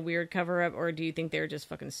some kind of weird cover up, or do you think they were just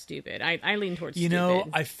fucking stupid? I lean towards You stupid. know,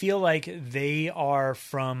 I feel like they are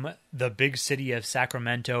from the big city of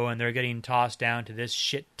Sacramento, and they're getting tossed down to this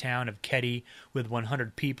shit town of Ketty with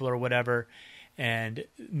 100 people or whatever. And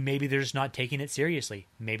maybe they're just not taking it seriously.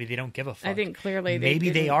 Maybe they don't give a fuck. I think clearly maybe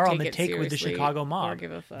they didn't are on take the it take with the seriously Chicago or mob.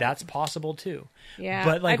 give a fuck. That's possible too. Yeah,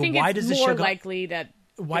 but like, I think why it's does the more Chicago? likely that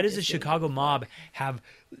Why does the just didn't Chicago give a mob fuck. have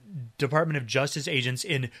Department of Justice agents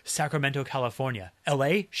in Sacramento, California?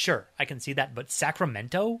 L.A., sure, I can see that, but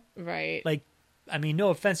Sacramento? Right. Like, I mean, no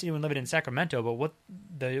offense to anyone living in Sacramento, but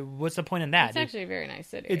what's the point in that? It's actually a very nice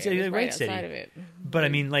city. It's It a was great right city. outside of it. But I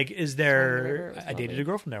mean, like, is on the there? river, it was I dated lovely. a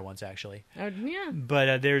girl from there once, actually. Oh, yeah.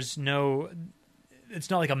 But there's no. It's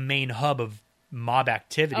not like a main hub of mob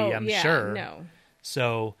activity. Oh, I'm yeah, sure. No.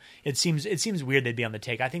 So it seems weird they'd be on the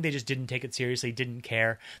take. I think they just didn't take it seriously, didn't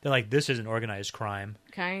care. They're like, this isn't organized crime.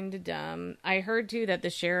 Kind of dumb. I heard too that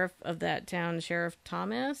the sheriff of that town, Sheriff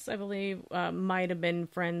Thomas, I believe, might have been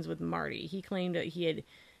friends with Marty. He claimed that he had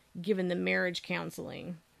given them marriage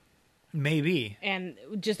counseling, Maybe. and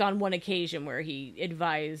just on one occasion where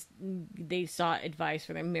they sought advice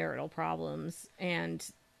for their marital problems, and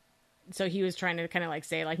so he was trying to kind of like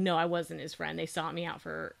say like, no, I wasn't his friend. They sought me out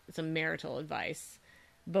for some marital advice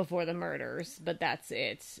before the murders, but that's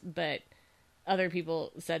it. But other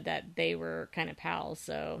people said that they were kind of pals,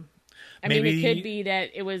 so I mean, it could be that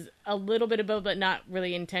it was a little bit of both, but not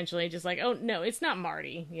really intentionally. Just like, oh no, it's not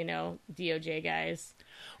Marty, DOJ guys.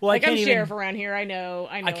 Well, Like, I can't I'm even. sheriff around here. I know.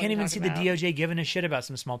 I what can't I'm even see talking the about. DOJ giving a shit about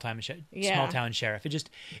some small town sheriff.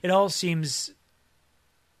 It all seems.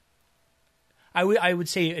 I would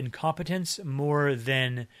say incompetence more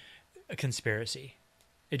than a conspiracy.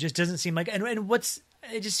 It just doesn't seem like, and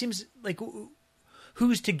it just seems like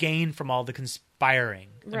who's to gain from all the conspiring?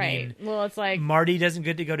 Right. I mean, Well, it's like Marty doesn't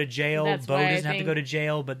get to go to jail. That's Bo why I doesn't have to think- go to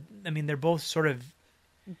jail. But I mean, they're both sort of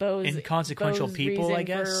Bo's inconsequential Bo's people, reason I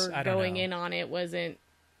guess. for I don't going know. in on it wasn't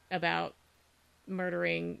about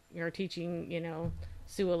murdering or teaching,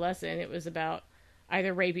 Sue a lesson. It was about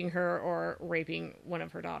either raping her or raping one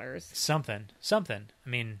of her daughters. Something. I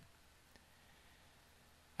mean,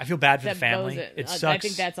 I feel bad for the family. Bo's It sucks. I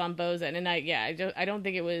think that's on Bo's end. And I don't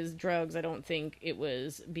think it was drugs. I don't think it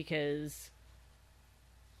was because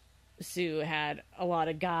Sue had a lot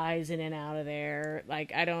of guys in and out of there.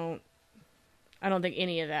 Like, I don't think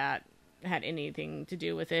any of that had anything to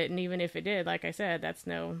do with it. And even if it did, like I said, that's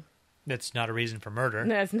not a reason for murder.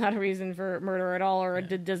 not a reason for murder at all, or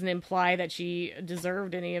it doesn't imply that she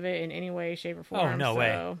deserved any of it in any way, shape, or form. Oh, no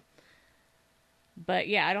way. But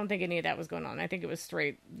yeah, I don't think any of that was going on. I think it was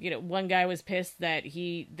straight. One guy was pissed that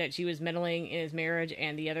she was meddling in his marriage,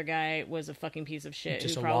 and the other guy was a fucking piece of shit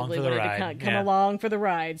Just who along probably for the wanted ride. to come Yeah. along for the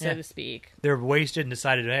ride, so Yeah. to speak. They're wasted and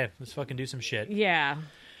decided, hey, let's fucking do some shit. Yeah,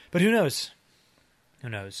 But who knows? Who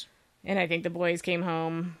knows? and I think the boys came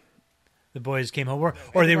home. The boys came home,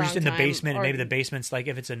 or they were Wrong just in the time, basement, and or- maybe the basement's like,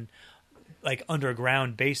 if it's an like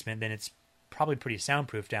underground basement, then it's probably pretty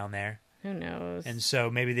soundproof down there. Who knows? And so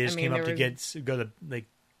maybe they just came up there to was go to like,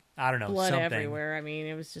 I don't know, blood something. everywhere. I mean,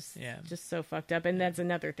 it was just so fucked up. And that's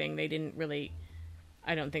another thing. They didn't really.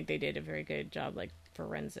 I don't think they did a very good job, like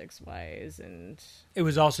forensics wise, and It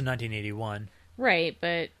was also 1981, right,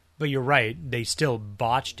 but but you're right. They still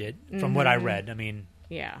botched it, from what I Mm-hmm. read. I mean,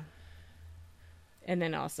 yeah. And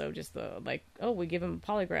then also just the like, oh, we give him a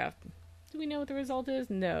polygraph. Do we know what the result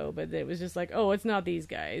is? No, but it was just like, oh, it's not these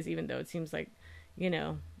guys, even though it seems like,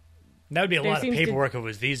 that would be a There lot of seems to- paperwork if it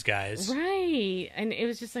was these guys. right. And it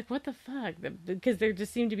was just like, what the fuck? Because there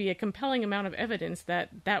just seemed to be a compelling amount of evidence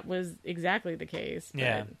that was exactly the case. But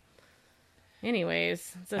Yeah.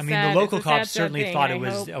 anyways, it's a I mean, sad- the local it's a sad, cops sad certainly thing. thought I it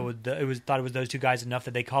was hope- thought it was those two guys enough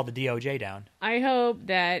that they called the DOJ down. I hope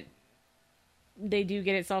that they do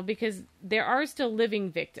get it solved because there are still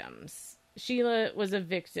living victims. Sheila was a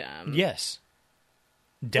victim. Yes,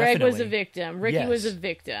 definitely. Greg was a victim. Ricky Yes. was a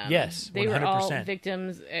victim. Yes, they were all 100%.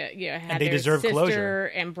 victims. Had they their deserve sister closure.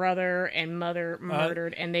 and brother and mother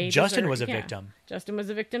murdered, and they Justin deserve- was a yeah. victim. Justin was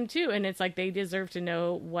a victim too, and it's like they deserve to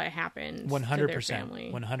know what happened to their 100%. family.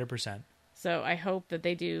 100%. So I hope that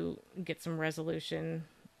they do get some resolution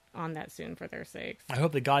on that soon for their sakes. I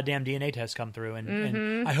hope the goddamn DNA tests come through, and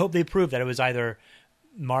Mm-hmm. I hope they prove that it was either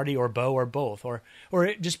Marty or Bo or both, or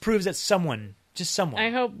it just proves that someone. I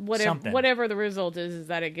hope something. whatever the result is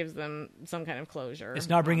that it gives them some kind of closure. It's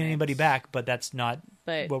not bringing on it. anybody back, but that's not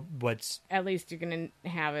But what's at least you're gonna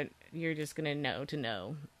have it. You're just gonna know to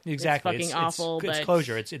know. exactly. It's fucking awful. It's but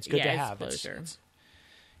closure. It's good yeah, to it's have. closure.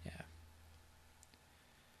 Yeah.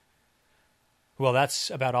 Well, that's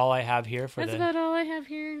about all I have here for That's the about all I have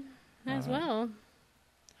here. as well.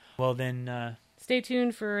 Well, then... stay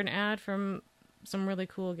tuned for an ad from some really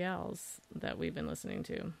cool gals that we've been listening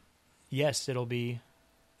to. Yes, it'll be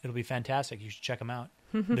fantastic. You should check them out.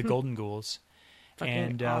 The Golden Ghouls.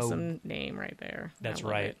 Fucking awesome name right there. That's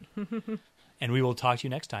right. And we will talk to you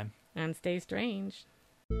next time. And stay strange.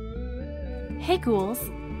 Hey ghouls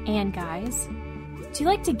and guys. Do you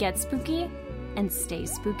like to get spooky and stay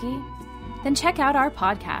spooky? Then check out our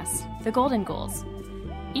podcast, The Golden Ghouls.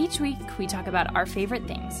 Each week we talk about our favorite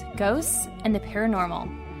things, ghosts and the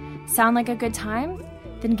paranormal. Sound like a good time?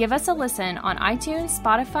 Then give us a listen on iTunes,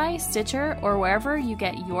 Spotify, Stitcher, or wherever you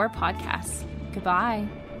get your podcasts. Goodbye.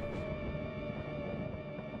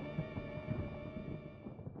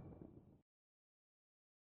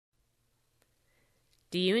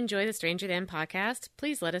 Do you enjoy the Stranger Than podcast?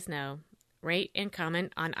 Please let us know. Rate and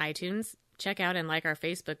comment on iTunes. Check out and like our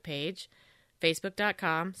Facebook page,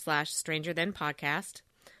 facebook.com/strangerthanpodcast,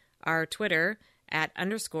 our Twitter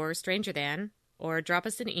 @_strangerthan, or drop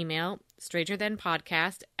us an email,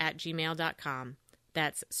 strangerthanpodcast@gmail.com.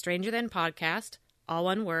 That's strangerthanpodcast, all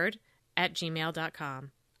one word,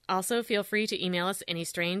 @gmail.com. Also, feel free to email us any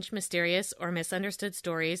strange, mysterious, or misunderstood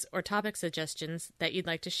stories or topic suggestions that you'd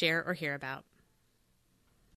like to share or hear about.